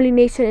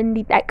ለፖሊኔሽን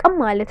እንዲጠቀም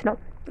ማለት ነው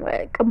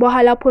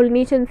በኋላ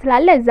ፖሊኔሽን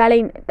ስላለ እዛ ላይ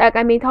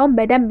ጠቀሜታውን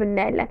በደንብ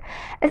እናያለን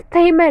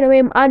ስቴመን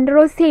ወይም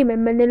አንድሮሴም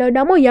የምንለው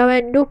ደግሞ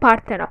የወንዱ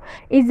ፓርት ነው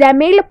is the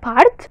male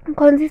part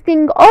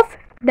consisting of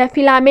the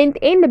filament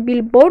and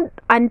billboard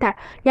anther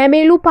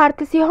የሜሉ ፓርት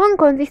ሲሆን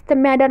ኮንሲስት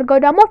የሚያደርገው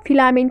ደግሞ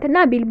ፊላሜንት እና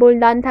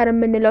ቢልቦርድ አንተር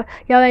የምንለው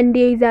የወንዴ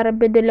ዘር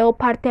ብድለው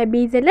ፓርት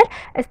ቢይዝልን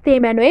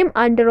ስቴመን ወይም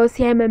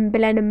አንድሮሲየም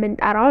ብለን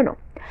የምንጠራው ነው።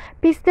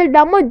 pistil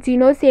ደግሞ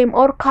ጂኖሲየም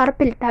or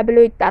carpel ተብሎ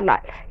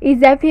ይጠራል።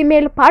 is a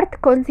female part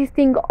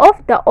consisting of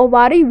the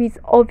ovary with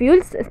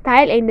ovules,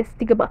 style and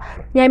stigma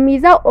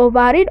የሚይዘው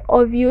ovary,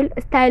 ovule,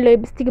 style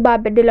ወይም stigma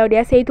ብድለው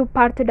የሴቱ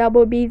ፓርት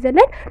ደግሞ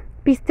ቢይዝልን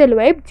pistil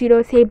ወይም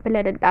ጂኖሲየም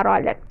ብለን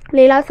እንጠራዋለን።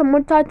 ሌላ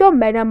ስሞቻቸውን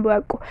በደንብ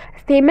ወቁ።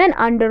 ስቴመን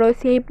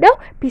አንድሮሲየም ነው።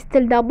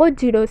 pistil ደግሞ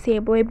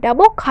ጂኖሲየም ወይም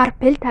ደግሞ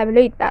carpel ተብሎ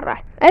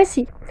ይጠራል። እሺ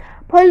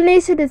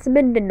pollination is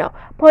ምንድን ነው?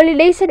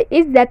 pollination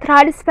is the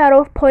transfer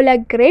of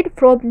pollen grain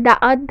from the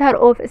anther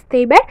of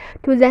stamen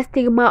to the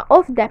stigma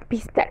of the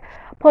pistil.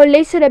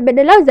 pollination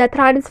የምንለው the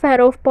transfer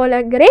of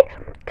pollen grain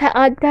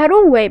ከአንተሩ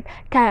ወይም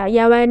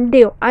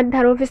ከየወንዴው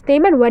አንተር ኦፍ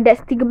ስቴመን ወደ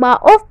ስቲግማ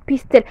ኦፍ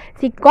ፒስትል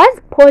ሲጓዝ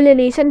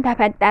pollination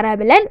ተፈጠረ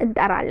ብለን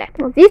እንጠራለን።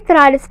 this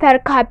transfer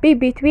can be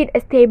between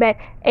stamen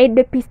and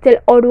pistil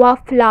on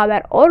one flower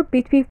or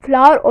between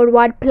flower or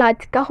one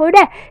plant ከሆነ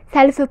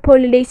self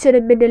pollination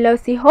የምንለው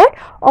ሲሆን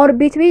or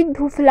between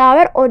two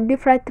flower on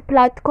different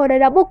plant ከሆነ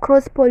ደግሞ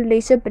cross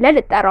pollination ብለን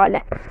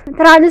እንጠራዋለን።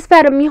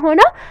 ትራንስፈር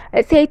የሚሆነው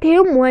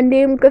ሴቴውም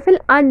ወንዴውም ክፍል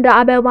አንድ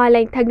አበባ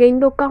ላይ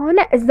ተገኝቶ ከሆነ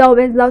እዛው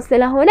በዛው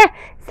ስለሆነ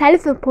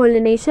self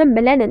pollination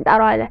ብለን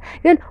እንጠራዋለን።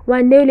 ግን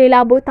ወንዴው ሌላ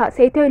ቦታ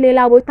ሴቴው ሌላ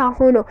ቦታ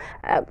ሆኖ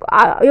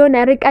የሆነ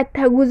ርቀት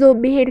ተጉዞ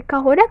ቢሄድ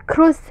ከሆነ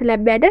cross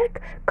ስለሚያደርግ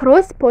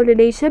cross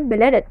pollination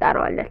ብለን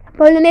እንጠራዋለን።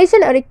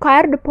 pollination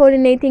required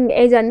pollinating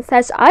agents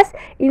such as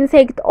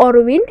insect or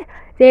wind.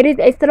 There is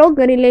a strong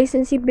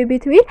relationship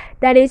between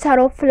the nature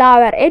of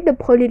flower and the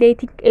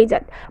pollinating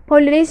agent.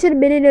 pollination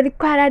ምን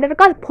require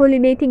ያደርጋል?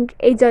 pollinating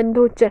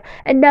agentዎችን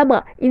እንደማ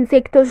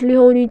ኢንሴክቶች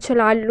ሊሆኑ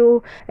ይችላሉ፣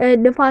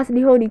 ንፋስ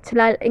ሊሆን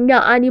ይችላል፣ እኛ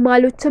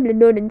አኒማሎችም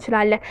ልንሆን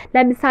እንችላለን።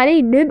 ለምሳሌ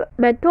ንብ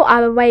መጥቶ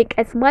አበባ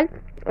ይቀስማል፣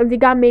 እዚህ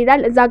ጋር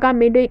ሜዳል እዛ ጋር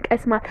ሜዶ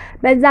ይቀስማል።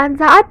 በዛን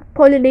ሰዓት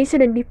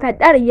pollination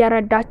እንዲፈጠር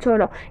እየረዳቸው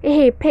ነው። ይሄ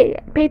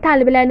ፔታል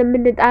ብለን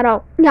የምንጠራው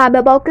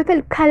የአበባው ክፍል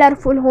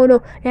ከለርፉል ሆኖ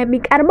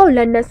የሚቀርበው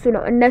ለነሱ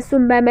ነው።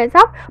 እነሱን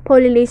በመሳብ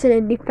pollination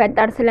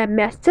እንዲፈጠር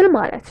ስለሚያስችል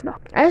ማለት ነው።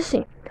 እሺ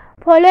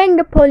following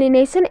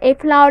pollination a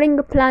flowering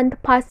plant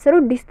pass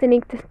through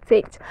distinct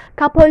stage.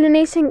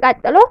 ከፖሊኔሽን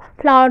ቀጥሎ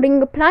flowering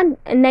plant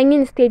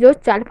እነኚህን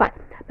ስቴጆች ያልፋል።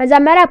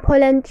 መጀመሪያ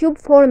pollen tube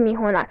form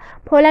ይሆናል።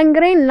 pollen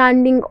grain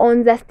landing on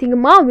the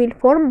stigma will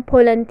form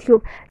pollen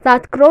tube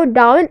that grow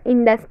down in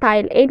the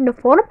style and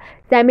form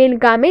the male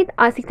gamete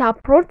as it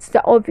approaches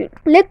the ovule.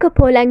 ልክ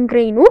pollen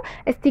grain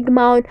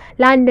ስቲግማውን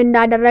ላንድ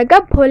እንዳደረገ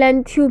pollen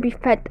tube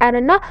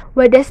ይፈጠርና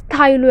ወደ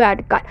ስታይሉ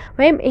ያድጋል።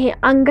 ወይም ይሄ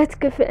አንገት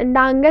ክፍል እንደ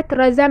አንገት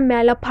ረዘም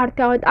ያለ ፓርት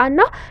ያወጣና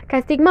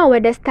ከስቲግማ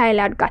ወደ ስታይል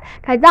ያድጋል።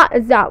 ከዛ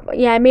እዛ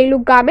የሜሉ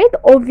ጋሜት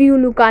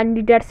ኦቪዩሉ ጋር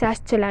እንዲደርስ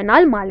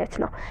ያስችለናል ማለት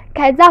ነው።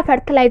 ከዛ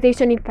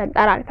fertilization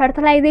ይፈጠራል።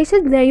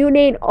 fertilization the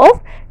union of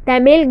the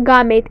male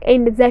gamete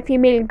and the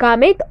female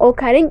gamete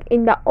occurring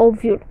in the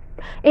ovule.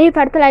 ይሄ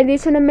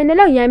fertilization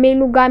የምንለው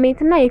የሜሉ ጋሜት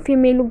እና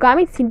የፊሜሉ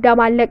ጋሜት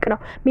ሲደባለቅ ነው።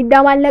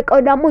 የሚደባለቀው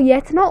ደግሞ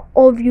የት ነው?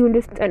 ኦቪዩል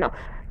ውስጥ ነው።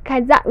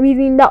 ከዛ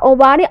within the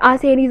ovary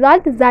as a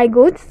result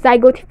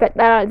zygote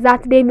ይፈጠራል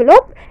that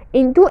develop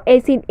into a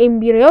seed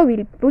embryo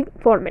will be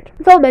formed.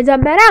 so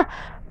መጀመሪያ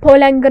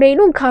pollen grain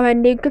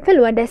ከወንዴ ክፍል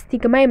ወደ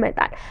ስቲግማ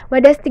ይመጣል።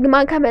 ወደ ስቲግማ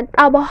ከመጣ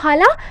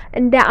በኋላ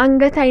እንደ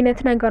አንገት አይነት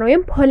ነገር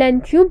ወይም pollen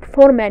tube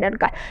ፎርም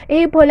ያደርጋል።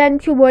 ይሄ pollen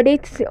tube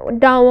ወዴት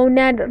ዳውን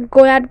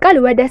ያድጋል?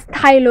 ወደ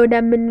ስታይል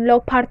ወደምንለው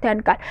ፓርት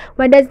ያድጋል።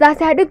 ወደዛ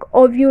ሲያድግ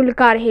ኦቪዩል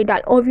ጋር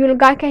ይሄዳል። ኦቪዩል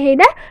ጋር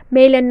ከሄደ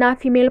ሜል እና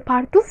ፊሜል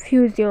ፓርቱ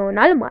ፊውዝ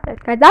ይሆናል ማለት።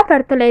 ከዛ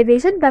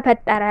fertilization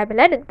ተፈጠረ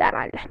ብለን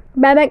እንጠራለን።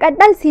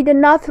 በመቀጠል ሲድ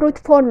እና ፍሩት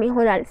ፎርም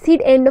ይሆናል።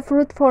 ሲድ ኤንድ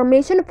ፍሩት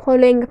ፎርሜሽን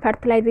following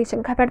fertilization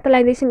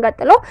ከfertilization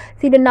ቀጥሎ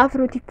ሲድ እና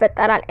ፍሩት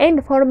ይፈጠራል። and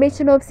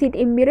formation of seed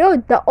embryo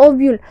the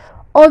ovule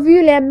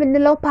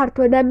የምንለው ፓርት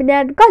ወደ ምን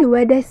ያድጋል?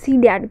 ወደ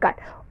ሲድ ያድጋል።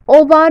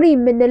 ኦቫሪ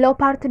የምንለው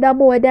ፓርት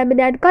ደግሞ ወደ ምን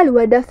ያድጋል?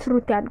 ወደ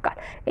ፍሩት ያድጋል።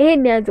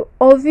 ይሄን ያዙ።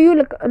 ኦቪዩል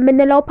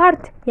የምንለው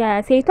ፓርት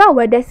የሴቷ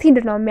ወደ ሲድ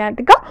ነው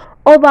የሚያድገው።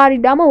 ኦቫሪ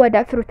ደግሞ ወደ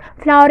ፍሩት።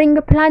 ፍላወሪንግ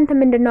ፕላንት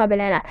ምንድነው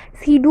ብለናል?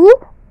 ሲዱ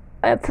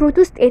ፍሩት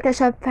ውስጥ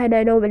የተሸፈነ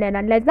ነው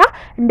ብለናል። ለዛ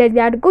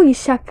እንደዚህ አድርጎ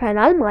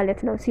ይሸፈናል ማለት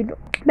ነው ሲዱ።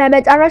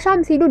 በመጨረሻም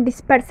ሲዱ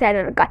ዲስፐርስ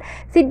ያደርጋል።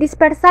 ሲድ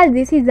ዲስፐርሳል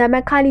this is the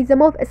mechanism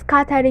of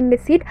scattering the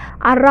seed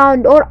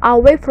around or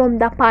away from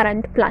the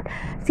parent plant.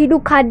 ሲዱ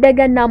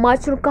ካደገና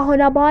ማቹር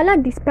ከሆነ በኋላ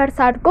ዲስፐርስ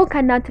አድርጎ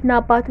ከእናትና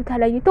አባቱ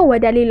ተለይቶ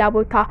ወደ ሌላ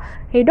ቦታ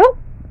ሄዶ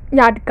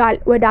ያድጋል፣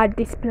 ወደ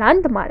አዲስ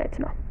ፕላንት ማለት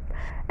ነው።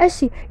 እሺ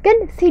ግን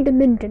ሲድ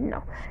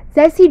ምንድነው?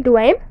 the seed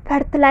ወይም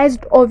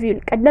fertilized ovule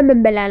ቀደም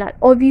ብለናል።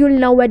 ኦቪዩል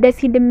ነው ወደ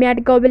ሲድ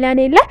የሚያድገው ብለን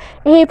የለ።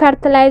 ይሄ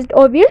fertilized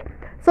ovule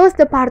ሶስት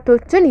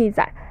ፓርቶችን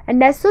ይይዛል።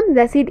 እነሱም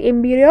the seed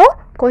embryo,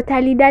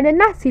 cotyledon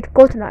እና seed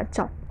coat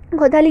ናቸው።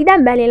 cotyledon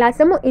በሌላ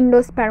ስሙ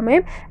endosperm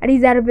ወይም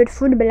reserved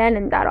food ብለን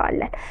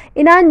እንጠራዋለን።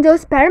 in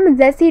angiosperm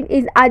the seed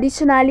is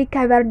additionally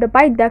covered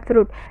by the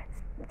fruit.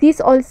 This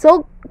also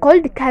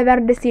called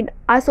covered seed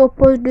as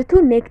opposed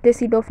to naked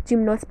seed of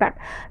gymnosperm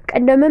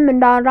ቀደምም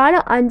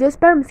እንዳወራነው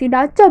አንጂኦስፐርም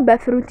ሲዳቸው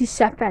በፍሩት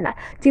ይሸፈናል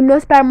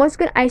ጂምኖስፐርሞች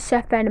ግን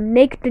አይሸፈንም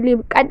naked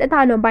leaf ቀጥታ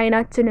ነው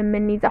ባይናችን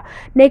የምንይዘው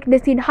naked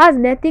seed has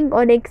nothing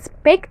on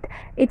expect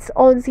its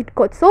own seed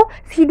coat so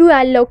ሲዱ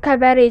ያለው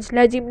coverage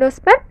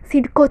ለጂምኖስፐርም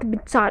seed coat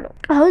ብቻ ነው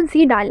አሁን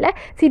seed አለ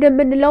seed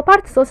የምንለው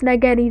ፓርት ሶስት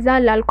ነገር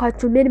ይዛል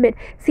አልኳችሁ ምን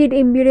seed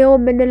embryo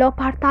የምንለው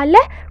ፓርት አለ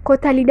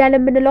ኮተሊዳል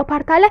የምንለው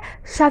ፓርት አለ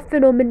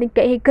ሸፍኖ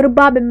ይሄ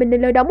ግርባብ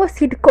የምንለው ደግሞ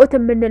seed coat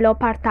የምንለው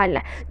ፓርት አለ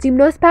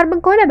ጂምኖስፐርም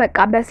ከሆነ በቃ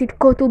በseed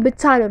coat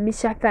ብቻ ነው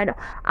የሚሸፈነው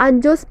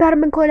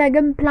አንጂኦስፐርም ከሆነ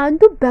ግን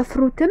ፕላንቱ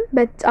በፍሩትም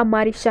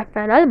በተጨማሪ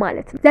ይሸፈናል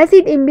ማለት ነው the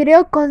seed embryo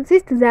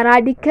consists the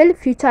radical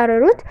future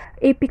root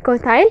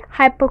epicotyle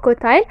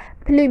hypocotyle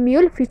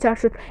plumule future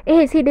shoot ይሄ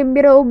seed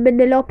embryo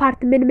የምንለው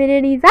ፓርት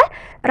ምንን ይዛል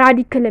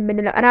ራዲክል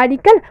የምንለው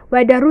ራዲክል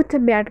ወደ ሩት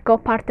የሚያድገው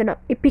ፓርት ነው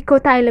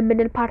epicotyle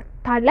የምንለው ፓርት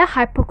ታለ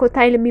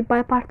hypocotyle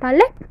የሚባል ፓርት አለ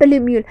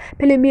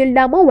plumule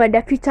ደግሞ ወደ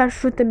future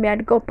shoot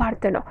የሚያድገው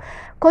ፓርት ነው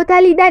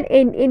cotyledon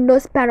and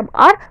endosperm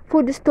are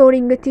food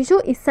storing tissue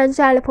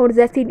essential for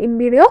the seed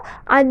embryo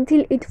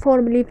until it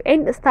form leaf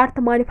and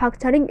start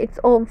manufacturing its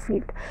own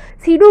food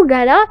ሲዱ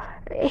ገና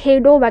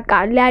ሄዶ በቃ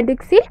ሊያድግ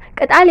ሲል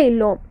ቅጠል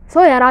የለውም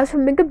ሶ የራሱ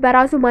ምግብ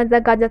በራሱ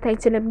ማዘጋጀት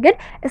አይችልም ግን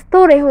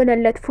ስቶር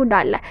የሆነለት ፉድ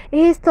አለ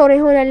ይሄ ስቶር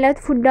የሆነለት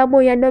ፉድ ደግሞ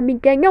የነው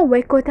የሚገኘው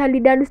ወይ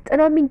ኮታሊዳን ውስጥ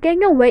ነው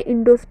የሚገኘው ወይ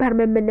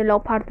ኢንዶስፐርም የምንለው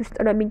ፓርት ውስጥ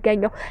ነው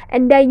የሚገኘው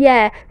እንደየ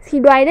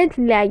ሲዱ አይነት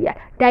ይለያያል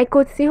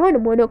ዳይኮት ሲሆን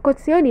ሞኖኮት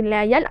ሲሆን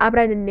ይለያያል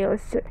አብረን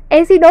እንወስድ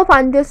a seed of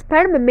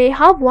angiosperm may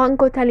have one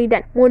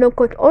cotyledon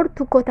monocot or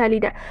two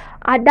cotyledon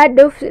አዳድ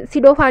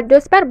seed of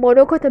angiosperm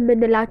monocot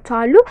የምንላቸው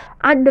አሉ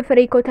አንድ ፍሬ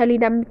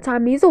ኮታሊዳን ብቻ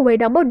የሚይዙ ወይ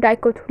ደግሞ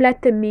ዳይኮት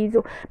ሁለት የሚይዙ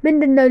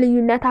ምንድነው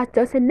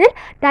ልዩነታቸው ስንል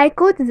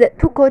ዳይኮት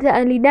two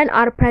cotyledon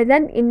are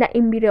present in the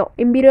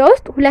embryo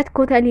ውስጥ ሁለት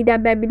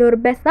ኮታሊዳን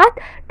በሚኖርበት ሰዓት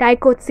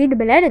ዳይኮት seed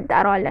ብለን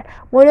እንጠራዋለን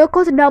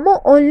ሞኖኮት ደግሞ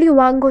only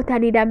one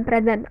cotyledon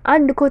present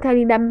አንድ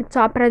ኮታሊዳን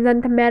ብቻ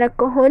present የሚያደርግ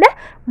ከሆነ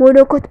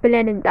ሞኖኮት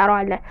ብለን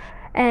እንጠራዋለን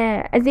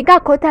እዚህ ጋር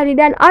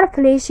cotyledon are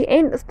fleshy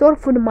and store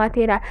food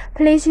material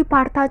fleshy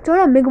ፓርታቸው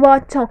ነው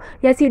ምግባቸው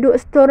የሲዱ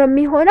ስቶር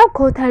የሚሆነው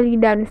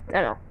cotyledon ውስጥ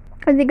ነው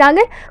እዚህ ጋር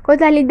ግን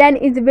cotyledon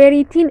is very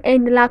thin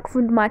and lack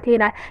food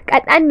material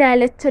ቀጠን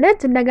ያለች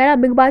ነች እንደገና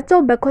ምግባቸው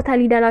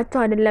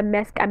በኮታሊዳናቸው አይደለም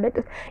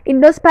የሚያስቀምጡት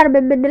ኢንዶስፐርም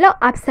የምንለው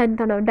አብሰንት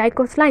ነው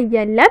ዳይኮት ላይ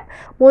የለም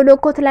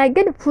ሞኖኮት ላይ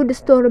ግን ፉድ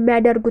ስቶር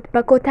የሚያደርጉት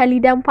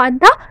በኮታሊዳን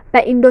ፋንታ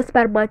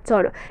በኢንዶስፐርማቸው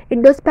ነው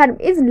ኢንዶስፐርም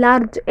is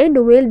large and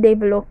well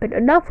developed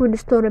እና ፉድ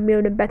ስቶር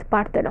የሚሆንበት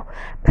ፓርት ነው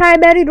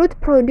primary root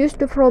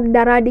produced from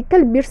the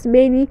radical bears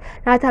many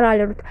lateral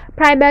root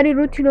primary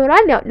root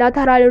ይኖራል ያው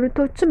lateral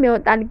rootዎችም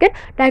ያወጣል ግን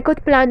ዳይኮት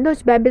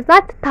ፕላንቶች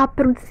በብዛት ታፕ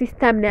ሩት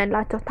ሲስተም ነው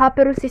ያላቸው ታፕ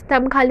ሩት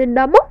ሲስተም ካልን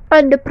ደግሞ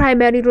አንድ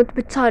ፕራይመሪ ሩት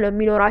ብቻ ነው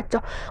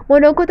የሚኖራቸው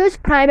ሞኖኮቶች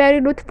ፕራይመሪ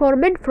ሩት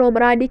formed from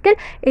radical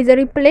is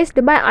replaced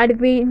by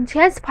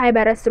adventitious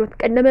fibrous root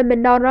ቅድምም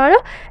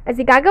እንዳወራነው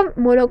እዚህ ጋር ግን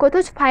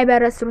ሞኖኮቶች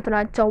fibrous root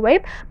ናቸው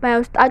ወይም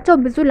በውስጣቸው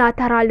ብዙ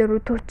ላተራል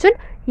ሩቶችን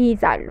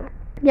ይይዛሉ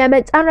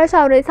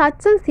የመጨረሻው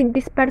ርዕሳችን seed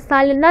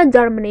dispersal እና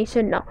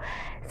germination ነው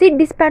seed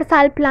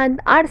dispersal plant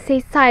are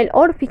sessile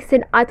or fixed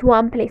at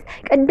one place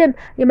ቅድም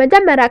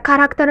የመጀመሪያ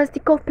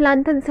characteristic of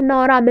plants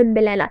ስናወራ ምን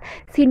ብለናል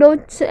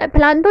ሲዶች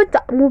ፕላንቶች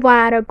ሙቭ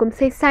አያረጉም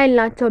sessile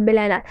ናቸው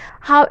ብለናል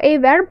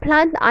however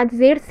plant at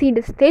their seed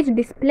stage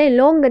display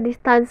long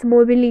distance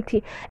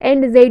mobility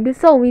and they do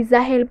so with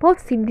the help of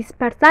seed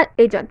dispersal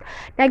agent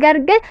ነገር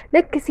ግን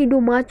ልክ ሲዱ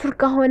ማቹር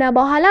ከሆነ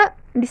በኋላ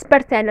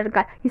ዲስፐርስ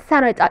ያደርጋል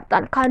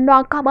ይሰራጫጣል ካንዱ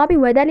አካባቢ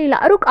ወደ ሌላ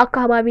ሩቅ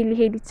አካባቢ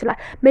ሊሄድ ይችላል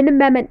ምንም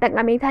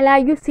በመጠቀም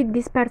የተለያዩ ሲድ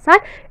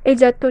ዲስፐርሳል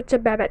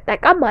ኤጀንቶችን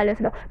በመጠቀም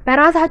ማለት ነው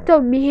በራሳቸው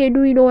የሚሄዱ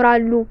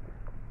ይኖራሉ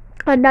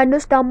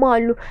አንዳንዶች ደግሞ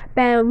አሉ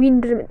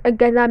በዊንድ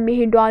እገዛ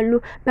የሚሄዱ አሉ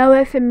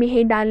በወፍ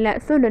የሚሄድ አለ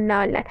እሱን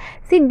እናያለን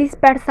seed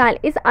dispersal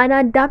is an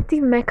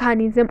adaptive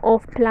mechanism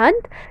of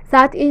plant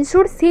that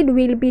ensures seed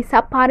will be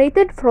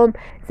separated from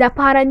the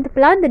parent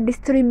plant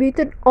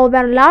distributed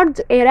over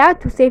large area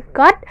to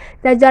safeguard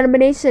the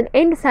germination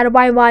and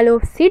survival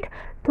of seed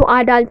to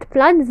adult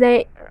plants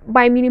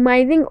by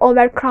minimizing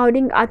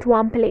overcrowding at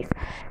one place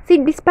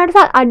seed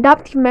dispersal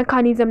adaptive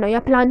mechanism ነው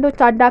የፕላንቶች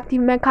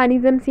adaptive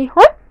mechanism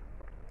ሲሆን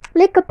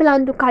ልክ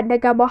ፕላንቱ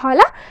ካደገ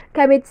በኋላ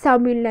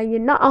ከቤተሰቡ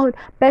ይለይና አሁን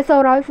በሰው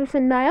ራሱ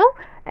ስናየው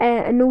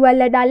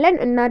እንወለዳለን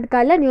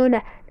እናድጋለን የሆነ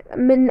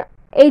ምን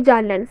ኤጅ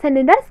አለን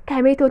ስንደርስ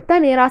ከቤት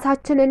ወጥተን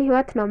የራሳችንን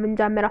ህይወት ነው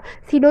የምንጀምረው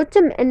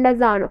ሲዶችም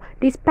እንደዛ ነው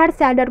ዲስፐርስ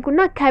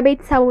ያደርጉና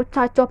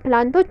ከቤተሰቦቻቸው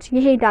ፕላንቶች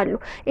ይሄዳሉ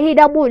ይሄ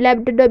ደግሞ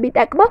ለምንድነው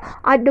ቢጠቅመው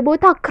አንድ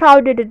ቦታ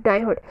ክራውድድ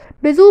እንዳይሆን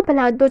ብዙ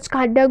ፕላንቶች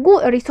ካደጉ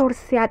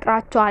ሪሶርስ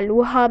ያጥራቸዋል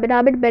ውሃ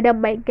ምናምን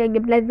በደንብ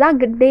አይገኝም ለዛ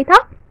ግዴታ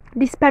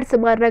ዲስፐርስ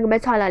ማድረግ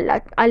መቻል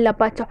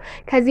አለባቸው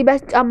ከዚህ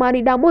በተጨማሪ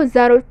ደግሞ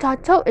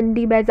ዘሮቻቸው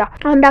እንዲበዛ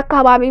አንድ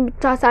አካባቢ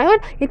ብቻ ሳይሆን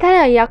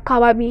የተለያየ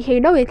አካባቢ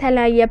ሄደው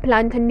የተለያየ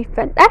ፕላንት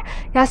እንዲፈጠር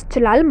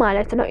ያስችላል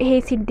ማለት ነው ይሄ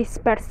seed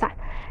dispersal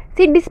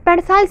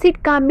seed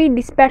can be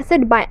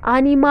dispersed by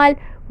animal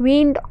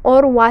wind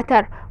or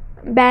water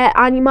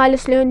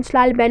በአኒማልስ ሊሆን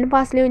ይችላል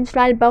በንፋስ ሊሆን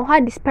ይችላል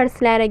በውሃ ዲስፐርስ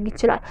ሊያደርግ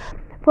ይችላል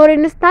For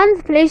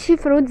instance, fleshy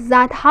fruits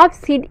that have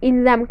seed in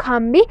them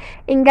can be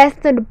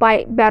ingested by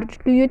birds.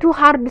 Due to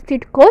hard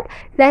seed coat,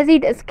 the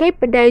seed escape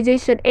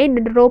digestion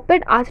and dropped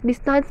at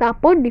distance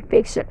upon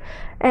defection.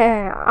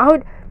 አሁን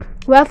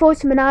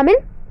ወፎች ምናምን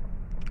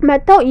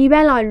መጥተው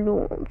ይበላሉ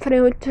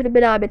ፍሬዎችን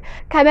ምናምን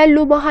ከበሉ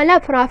በኋላ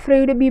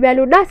ፍራፍሬውን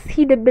ቢበሉና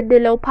ሲድ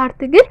ብንለው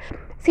ፓርት ግን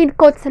ሲድ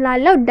ኮት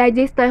ስላለው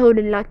ዳይጀስት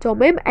አይሆንላቸውም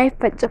ወይም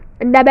አይፈጭም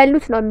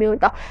እንደበሉት ነው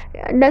የሚወጣው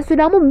እነሱ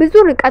ደግሞ ብዙ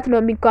ርቀት ነው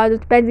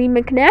የሚጓዙት በዚህ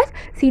ምክንያት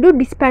ሲዱ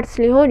ዲስፐርስ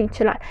ሊሆን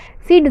ይችላል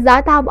seed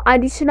that have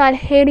additional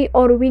hairy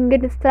or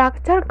winged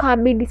structure can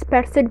be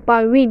dispersed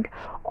by wind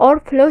or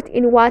float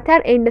in water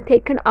and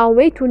taken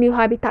away to new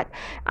habitat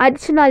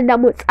additional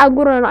ደግሞ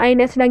ጸጉር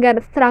አይነት ነገር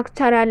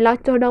ስትራክቸር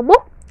ያላቸው ደግሞ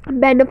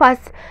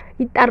በንፋስ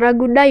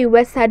ይጠረጉና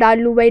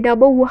ይወሰዳሉ ወይ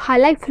ደግሞ ውሃ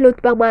ላይ ፍሎት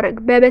በማድረግ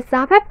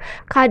በመሳፈፍ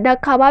ከአንድ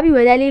አካባቢ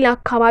ወደ ሌላ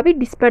አካባቢ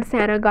ዲስፐርስ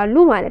ያደርጋሉ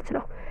ማለት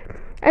ነው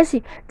እሺ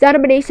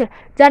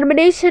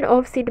germination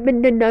of seed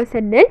ምንድነው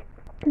ስንል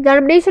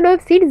germination of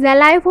seed the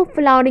life of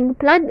flowering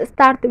plant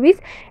start with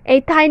a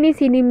tiny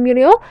seed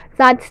embryo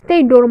that stay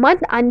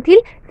dormant until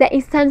the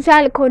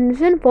essential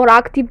condition for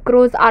active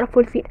growth are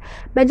fulfilled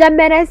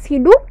መጀመሪያ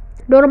ሲዱ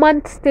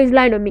ዶርማንት ስቴጅ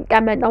ላይ ነው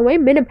የሚቀመጠው ወይ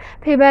ምንም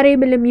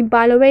ፌቨሬብል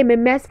የሚባለው ወይ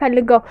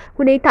የሚያስፈልገው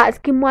ሁኔታ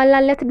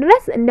እስኪሟላለት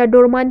ድረስ እንደ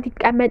ዶርማንት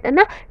ይቀመጥና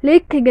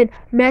ልክ ግን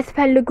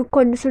የሚያስፈልጉ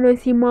ኮንዲሽኖች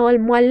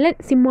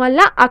ሲሟላ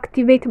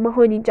አክቲቬት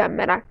መሆን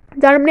ይጀምራል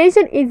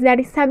Germination is the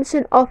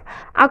resumption of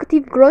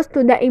active growth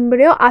to the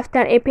embryo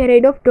after a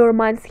period of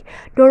dormancy.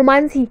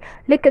 Dormancy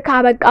ልክ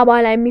ካበቃ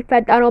በኋላ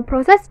የሚፈጠረው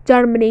ፕሮሰስ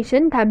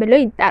germination ተብሎ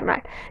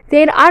ይጠራል.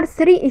 There are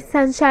 3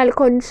 essential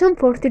conditions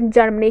for seed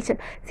germination.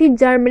 seed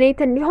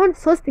germinate እንዲሆን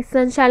 3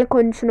 essential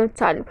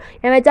conditions አሉ.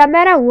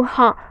 የመጀመሪያው ውሃ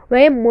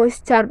ወይም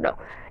moisture ነው.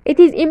 It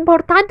is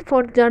important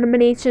for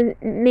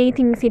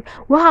germinating seed.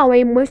 ውሃ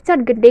ወይም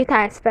moisture ግዴታ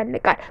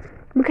ያስፈልጋል.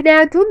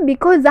 ምክንያቱም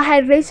because the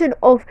hydration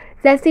of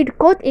the seed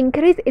coat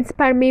increase its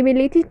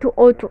permeability to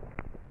O2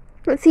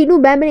 ሲዱ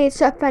በምን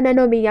የተሸፈነ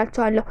ነው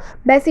ብያቸዋለሁ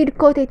በሲድ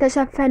ኮት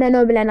የተሸፈነ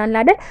ነው ብለናል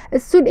አይደል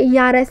እሱን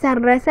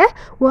እያረሰረሰ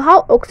ውሃው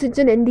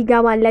ኦክሲጅን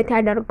እንዲገባለት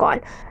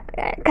ያደርገዋል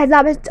ከዛ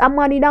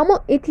በተጨማሪ ደግሞ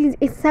it is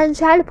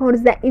essential for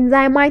the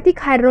enzymatic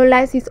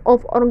hydrolysis of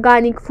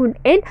organic food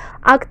and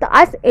act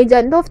as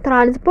agent of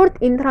transport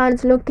in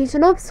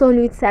translocation of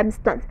solid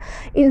substance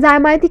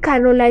enzymatic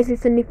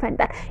hydrolysis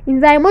እንዲፈጠር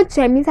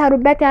ኢንዛይሞች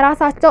የሚሰሩበት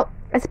የራሳቸው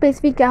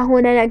ስፔሲፊክ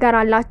የሆነ ነገር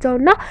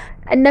አላቸውና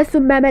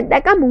እነሱን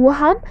በመጠቀም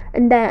ውሃም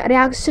እንደ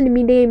ሪአክሽን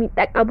ሚዲየም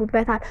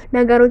ይጠቀሙበታል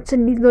ነገሮችን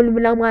እንዲዞልቭ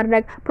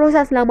ለማድረግ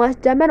ፕሮሰስ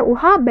ለማስጀመር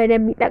ውሃ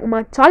በደንብ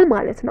ይጠቅማቸዋል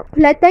ማለት ነው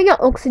ሁለተኛ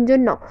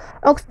ኦክሲጅን ነው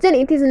ኦክሲጅን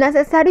it is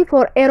necessary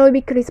for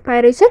aerobic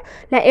respiration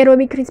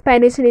ለaerobic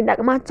respiration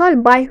ይጠቅማቸዋል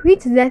by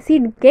which the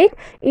seed get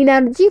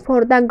energy for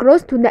the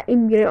growth to the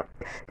embryo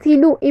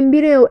ሲሉ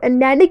embryo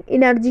እንዲያድግ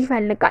ኢነርጂ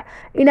ይፈልጋል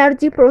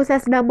ኢነርጂ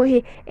ፕሮሰስ ደግሞ ይሄ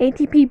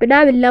ATP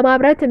ብናምን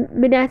ለማብራት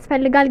ምን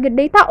ያስፈልጋል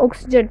ግዴታ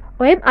ኦክሲጅን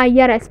ወይም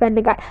አየር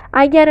ያስፈልጋል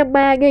አየር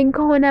የማያገኝ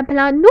ከሆነ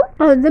ፕላንቱ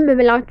ዝም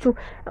ብላችሁ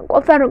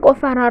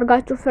ቆፈር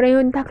አርጋችሁ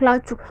ፍሬውን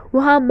ተክላችሁ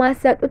ውሃ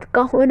ማሰጡት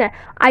ከሆነ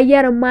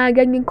አየር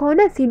የማያገኝ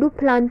ከሆነ ሲዱ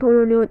ፕላንት ሆኖ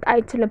ሊወጣ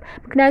አይችልም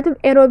ምክንያቱም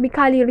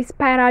ኤሮቢካሊ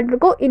ሪስፓየር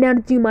አድርጎ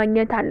ኢነርጂ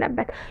ማግኘት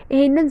አለበት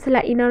ይሄንን ስለ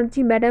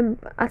ኢነርጂ በደንብ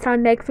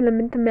 11 ክፍል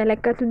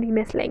የምትመለከቱት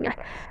ይመስለኛል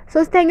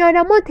ሶስተኛው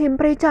ደግሞ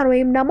ቴምፕሬቸር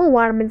ወይም ደግሞ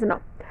ዋርምዝ ነው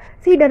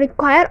seed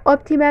require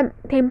optimum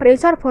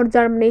temperature for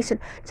germination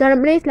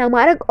germinate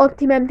ለማድረግ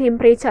optimum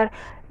temperature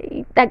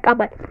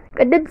ይጠቀማል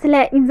ቅድም ስለ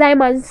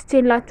ኢንዛይም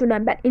አንስቼላችሁ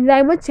ነበር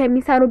ኢንዛይሞች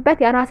የሚሰሩበት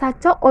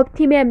የራሳቸው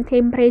ኦፕቲመም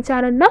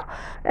ቴምፕሬቸር እና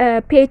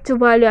pH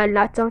ቫልዩ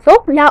ያላቸው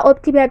ያ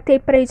ኦፕቲመም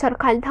ቴምፕሬቸር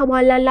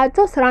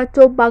ካልተሟላላቸው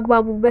ስራቸው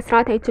በአግባቡ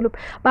መስራት አይችሉም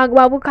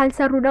በአግባቡ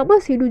ካልሰሩ ደግሞ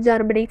ሲዱ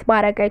ጀርሚኔት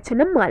ማድረግ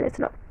አይችልም ማለት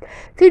ነው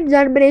seed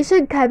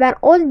germination cover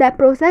all the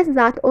process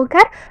that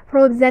occur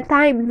from the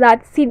time that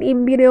seed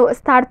embryo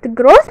start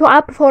growth to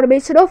up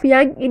formation of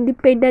young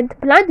independent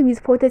plant with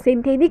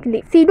photosynthetic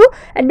leaf ሲዱ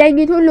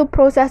እንደዚህ ሁሉ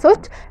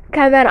ፕሮሰሶች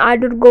ከቨር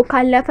አድርጎ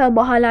ካለፈ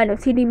በኋላ ነው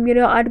ሲድ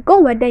embryo አድርጎ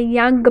ወደ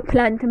young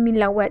plant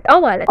የሚለወጠው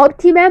ማለት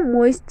optimum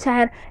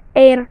moisture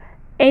air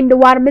and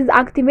warmth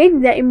activate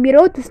the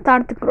embryo to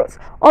start growth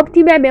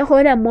optimum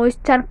የሆነ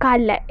moisture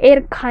ካለ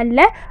air ካለ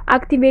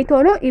activate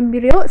ሆኖ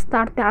embryo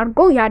start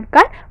አድርጎ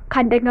ያድጋል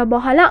ካደገ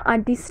በኋላ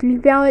አዲስ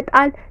ሊቭ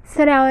ያወጣል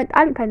ስር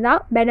ያወጣል ከዛ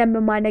በደንብ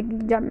ማደግ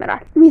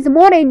ይጀምራል with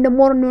more and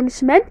more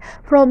nourishment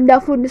from the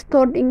food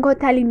stored in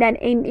cotyledon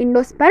and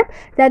endosperm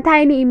the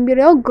tiny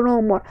embryo grow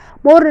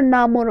more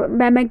እና more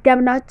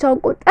በመገብናቸው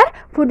ቁጥር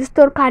ፉድ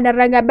ስቶር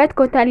ካደረገበት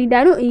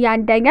ኮታሊዳኑ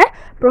እያደገ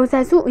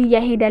ፕሮሰሱ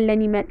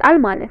እየሄደልን ይመጣል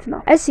ማለት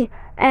ነው እሺ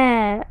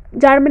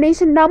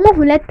germination ደግሞ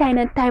ሁለት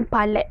አይነት ታይፕ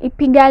አለ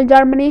epigal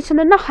germination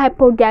እና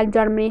hypogal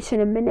germination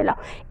የምንለው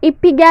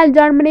epigal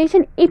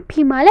germination ep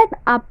ማለት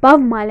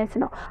above ማለት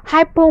ነው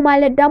hypo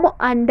ማለት ደግሞ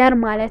under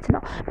ማለት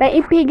ነው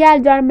በepigal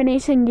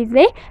germination ጊዜ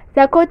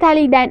the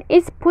cotyledon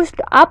is pushed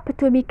up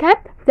to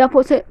become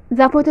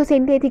the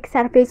photosynthetic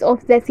surface of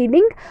the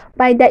seedling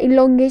by the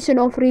elongation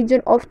of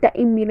region of the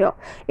embryo.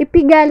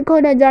 epigal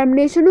ከሆነ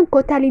germination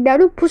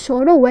cotyledon push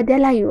ሆኖ ወደ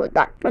ላይ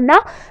ይወጣል እና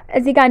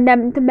እዚህ ጋር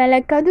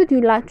እንደምትመለከቱት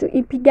ይላችሁ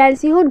epigal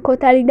ሲሆን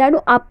cotyledon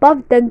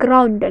above the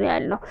ground ነው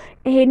ያለው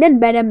ይሄንን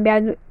በደንብ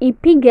ያዙ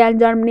epigal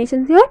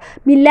germination ሲሆን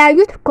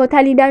ሚለያዩት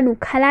cotyledon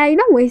ከላይ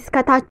ነው ወይስ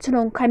ከታች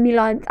ነው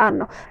ከሚለው አንፃር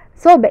ነው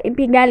so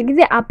በኢፒጋል ጊዜ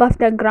above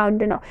the ground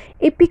ነው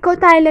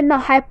ኢፒኮታይል እና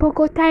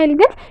ሃይፖኮታይል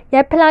ግን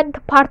የፕላንት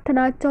ፓርት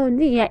ናቸው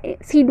እንጂ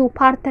የሲዱ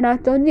ፓርት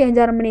ናቸው እንጂ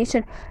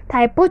የጀርሚኔሽን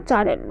ታይፖች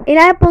አይደሉም in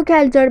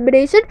hypocal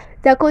germination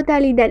the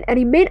cotyledon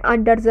remain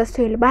under the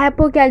soil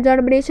በሃይፖካል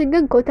germination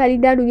ግን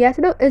cotyledon የት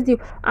ነው እዚሁ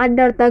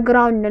under the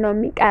ground ነው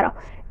የሚቀረው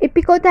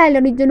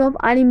epicotyl region of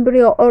an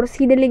embryo or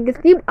seedling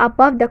stem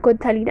above the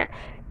cotyledon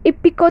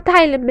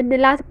epicotyl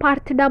ምንላት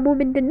ፓርት ደግሞ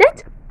ምንድነች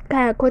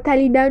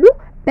ከኮታሊዳኑ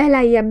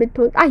በላይ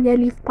የምትወጣ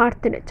የሊፍ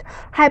ፓርት ነች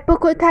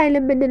ሃይፖኮታይል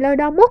ምንለው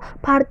ደግሞ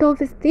part of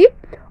stem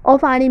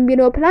of an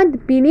embryo plant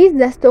beneath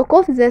the stalk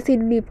of the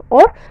seed leaf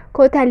or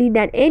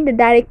cotyledon and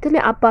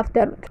directly above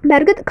the root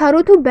በርግጥ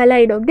ከሩቱ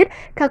በላይ ነው ግን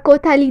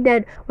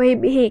ከኮታሊዳን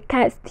ወይም ይሄ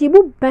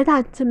ከስቲሙ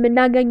በታች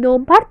የምናገኘው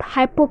ፓርት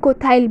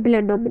ሃይፖኮታይል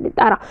ብለን ነው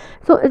የምንጠራው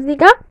ሶ እዚህ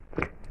ጋር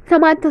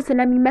ሰማንቱ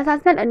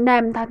ስለሚመሳሰል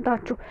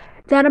እንዳያምታታችሁ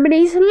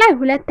germination ላይ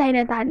ሁለት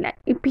አይነት አለ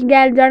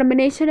epigal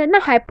germination እና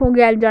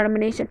hypogal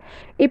germination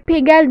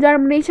epigal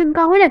germination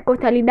ከሆነ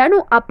cotyledon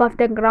above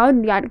the ground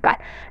ያድጋል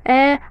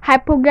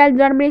hypogal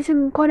germination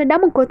ከሆነ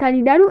ደግሞ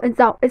cotyledon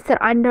እዛው እስር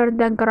under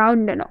the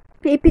ground ነው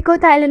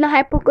epicotyl እና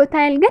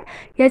hypocotyl ግን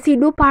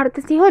የሲዱ ፓርት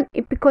ሲሆን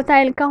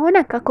epicotyl ከሆነ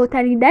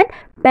ከcotyledon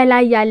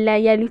በላይ ያለ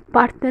የሊፍ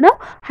ፓርት ነው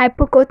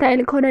hypocotyl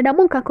ከሆነ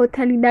ደግሞ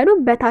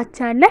ከcotyledon በታች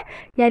ያለ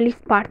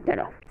የሊፍ ፓርት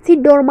ነው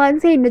seed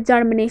dormancy and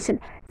germination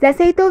the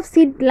site of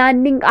seed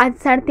landing at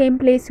certain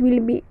place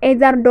will be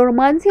either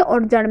dormancy or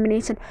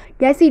germination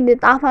የሲድ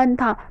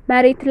ጣፋንታ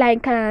መሬት ላይ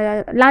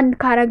ላንድ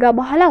ካረጋ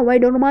በኋላ ወይ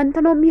ዶርማንት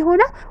ነው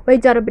የሚሆነው ወይ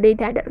ጀርሚኔት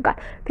ያደርጋል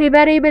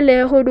ፌቨሬብል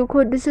የሆኑ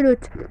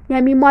ኮንዲሽኖች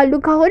የሚሟሉ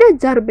ከሆነ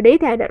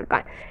ጀርሚኔት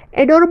ያደርጋል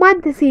a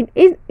dormant seed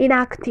is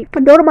inactive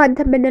dormant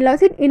ምንለው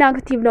seed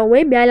inactive ነው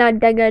ወይም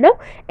ያላደገ ነው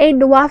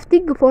and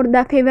waiting for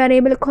the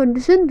favorable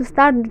condition to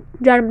start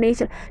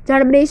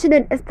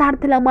germination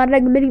start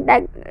ለማድረግ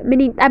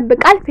ምን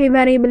ይጠብቃል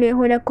favorable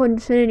የሆነ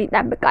condition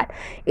ይጠብቃል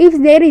if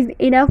there is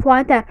enough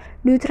water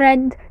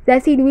nutrient the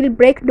seed will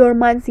break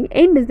dormancy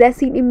and the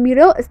seed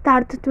embryo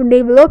start to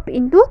develop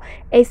into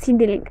a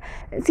seedling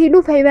seed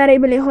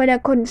favorable የሆነ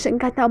condition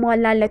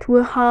ከተሟላለት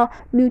ውሃ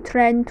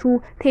nutrient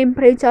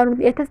temperature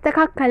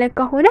የተስተካከለ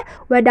ከሆነ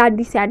ወደ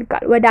አዲስ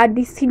ያድጋል ወደ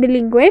አዲስ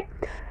seedling ወይ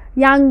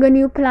young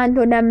new plant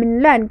ወደ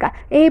ምንለው ያድጋል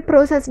ይሄ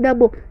ፕሮሰስ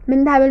ደግሞ ምን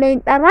ተብሎ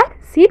ይጠራል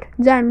seed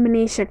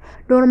germination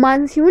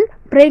dormancy-ውን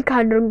break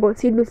አድርጎ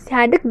ሲሉ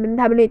ሲያድግ ምን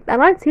ተብሎ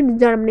ይጠራል seed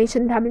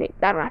germination ተብሎ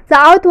ይጠራል the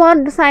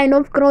outward sign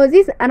of growth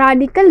is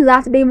radical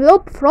that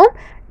develop from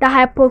the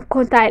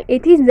hypocotyl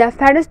it is the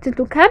first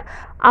to come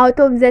out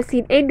of the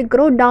seed and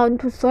grow down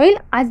to soil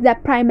as the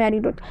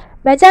primary root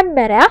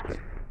መጀመሪያ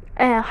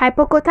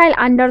hypocotyl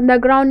under the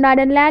ground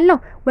አይደል ያለው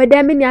ወደ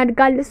ምን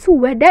ያድጋል እሱ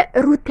ወደ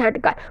ሩት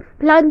ያድጋል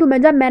ፕላንቱ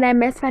መጀመሪያ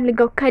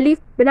የሚያስፈልገው ከሊፍ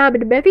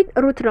ምናምን በፊት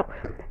ሩት ነው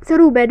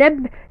ስሩ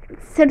በደንብ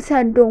ስር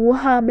ሰዶ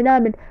ውሃ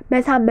ምናምን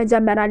መሳም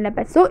መጀመር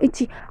አለበት ሶ እቺ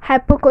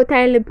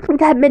hypocotyl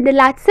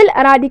ከምንላት ስል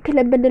ራዲክል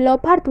የምንለው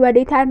ፓርት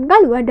ወዴት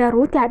ያድጋል ወደ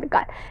ሩት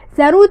ያድጋል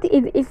the root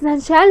is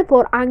essential for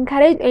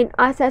anchorage and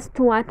access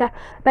to water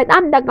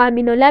በጣም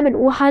ጠቃሚ ነው ለምን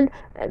ውሃን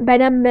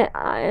በደንብ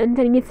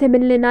እንትን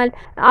ይስብልናል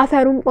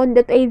አፈሩን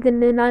ቆንጥጦ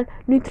ይዝልናል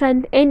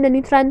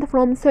nutrient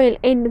from soil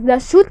and the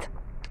shoot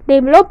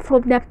develop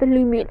from the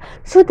plumule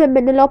shoot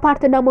የምንለው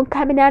ፓርት ደግሞ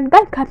ከምን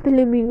ያድጋል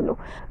ከplumule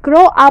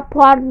grow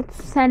upward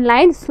to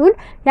sunlight soon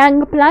young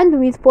plant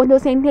with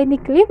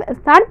photosynthetic leaf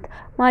start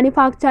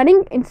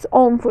manufacturing its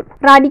own food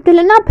radicle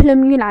እና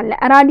plumule አለ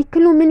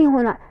ራዲክሉ ምን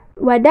ይሆናል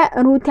ወደ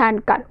ሩት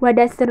ያድጋል ወደ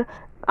ስር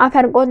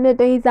አፈር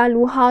ቆንጥጦ ይዛል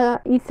ውሃ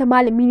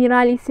ይስባል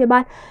ሚኒራል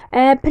ይስባል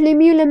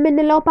plumule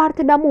የምንለው ፓርት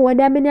ደግሞ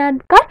ወደ ምን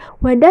ያድጋል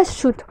ወደ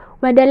shoot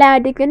ወደ ላይ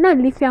ያድግና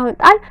ሊፍ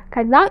ያወጣል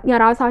ከዛ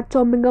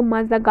የራሳቸው ምግብ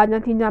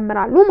ማዘጋጀት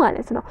ይጀምራሉ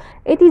ማለት ነው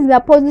it is the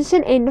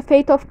position and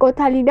fate of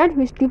cotyledon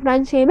which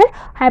differentiate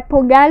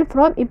hypogal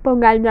from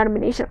epigal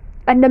germination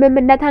እንደምን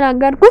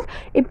እንደተናገርኩት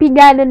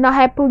epigal እና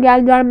hypogal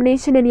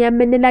germination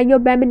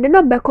የምንለየው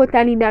በምንድነው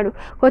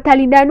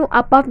በኮታሊዳኑ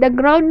above the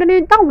ground ነው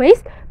የወጣው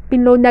ወይስ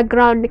below the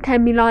ground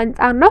ከሚለው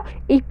አንፃር ነው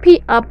ኢፒ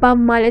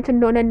above ማለት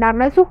እንደሆነ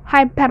እንዳረሱ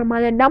ሃይፐር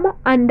ማለት ደግሞ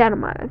አንደር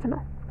ማለት ነው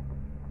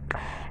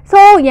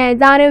ሶ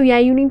የዛሬው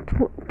የዩኒት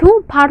 2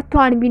 ፓርት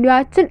 1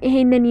 ቪዲዮአችን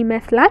ይሄንን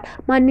ይመስላል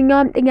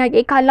ማንኛውም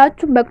ጥያቄ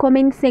ካላችሁ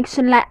በኮሜንት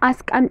ሴክሽን ላይ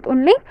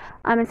አስቀምጡልኝ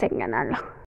አመሰግናለሁ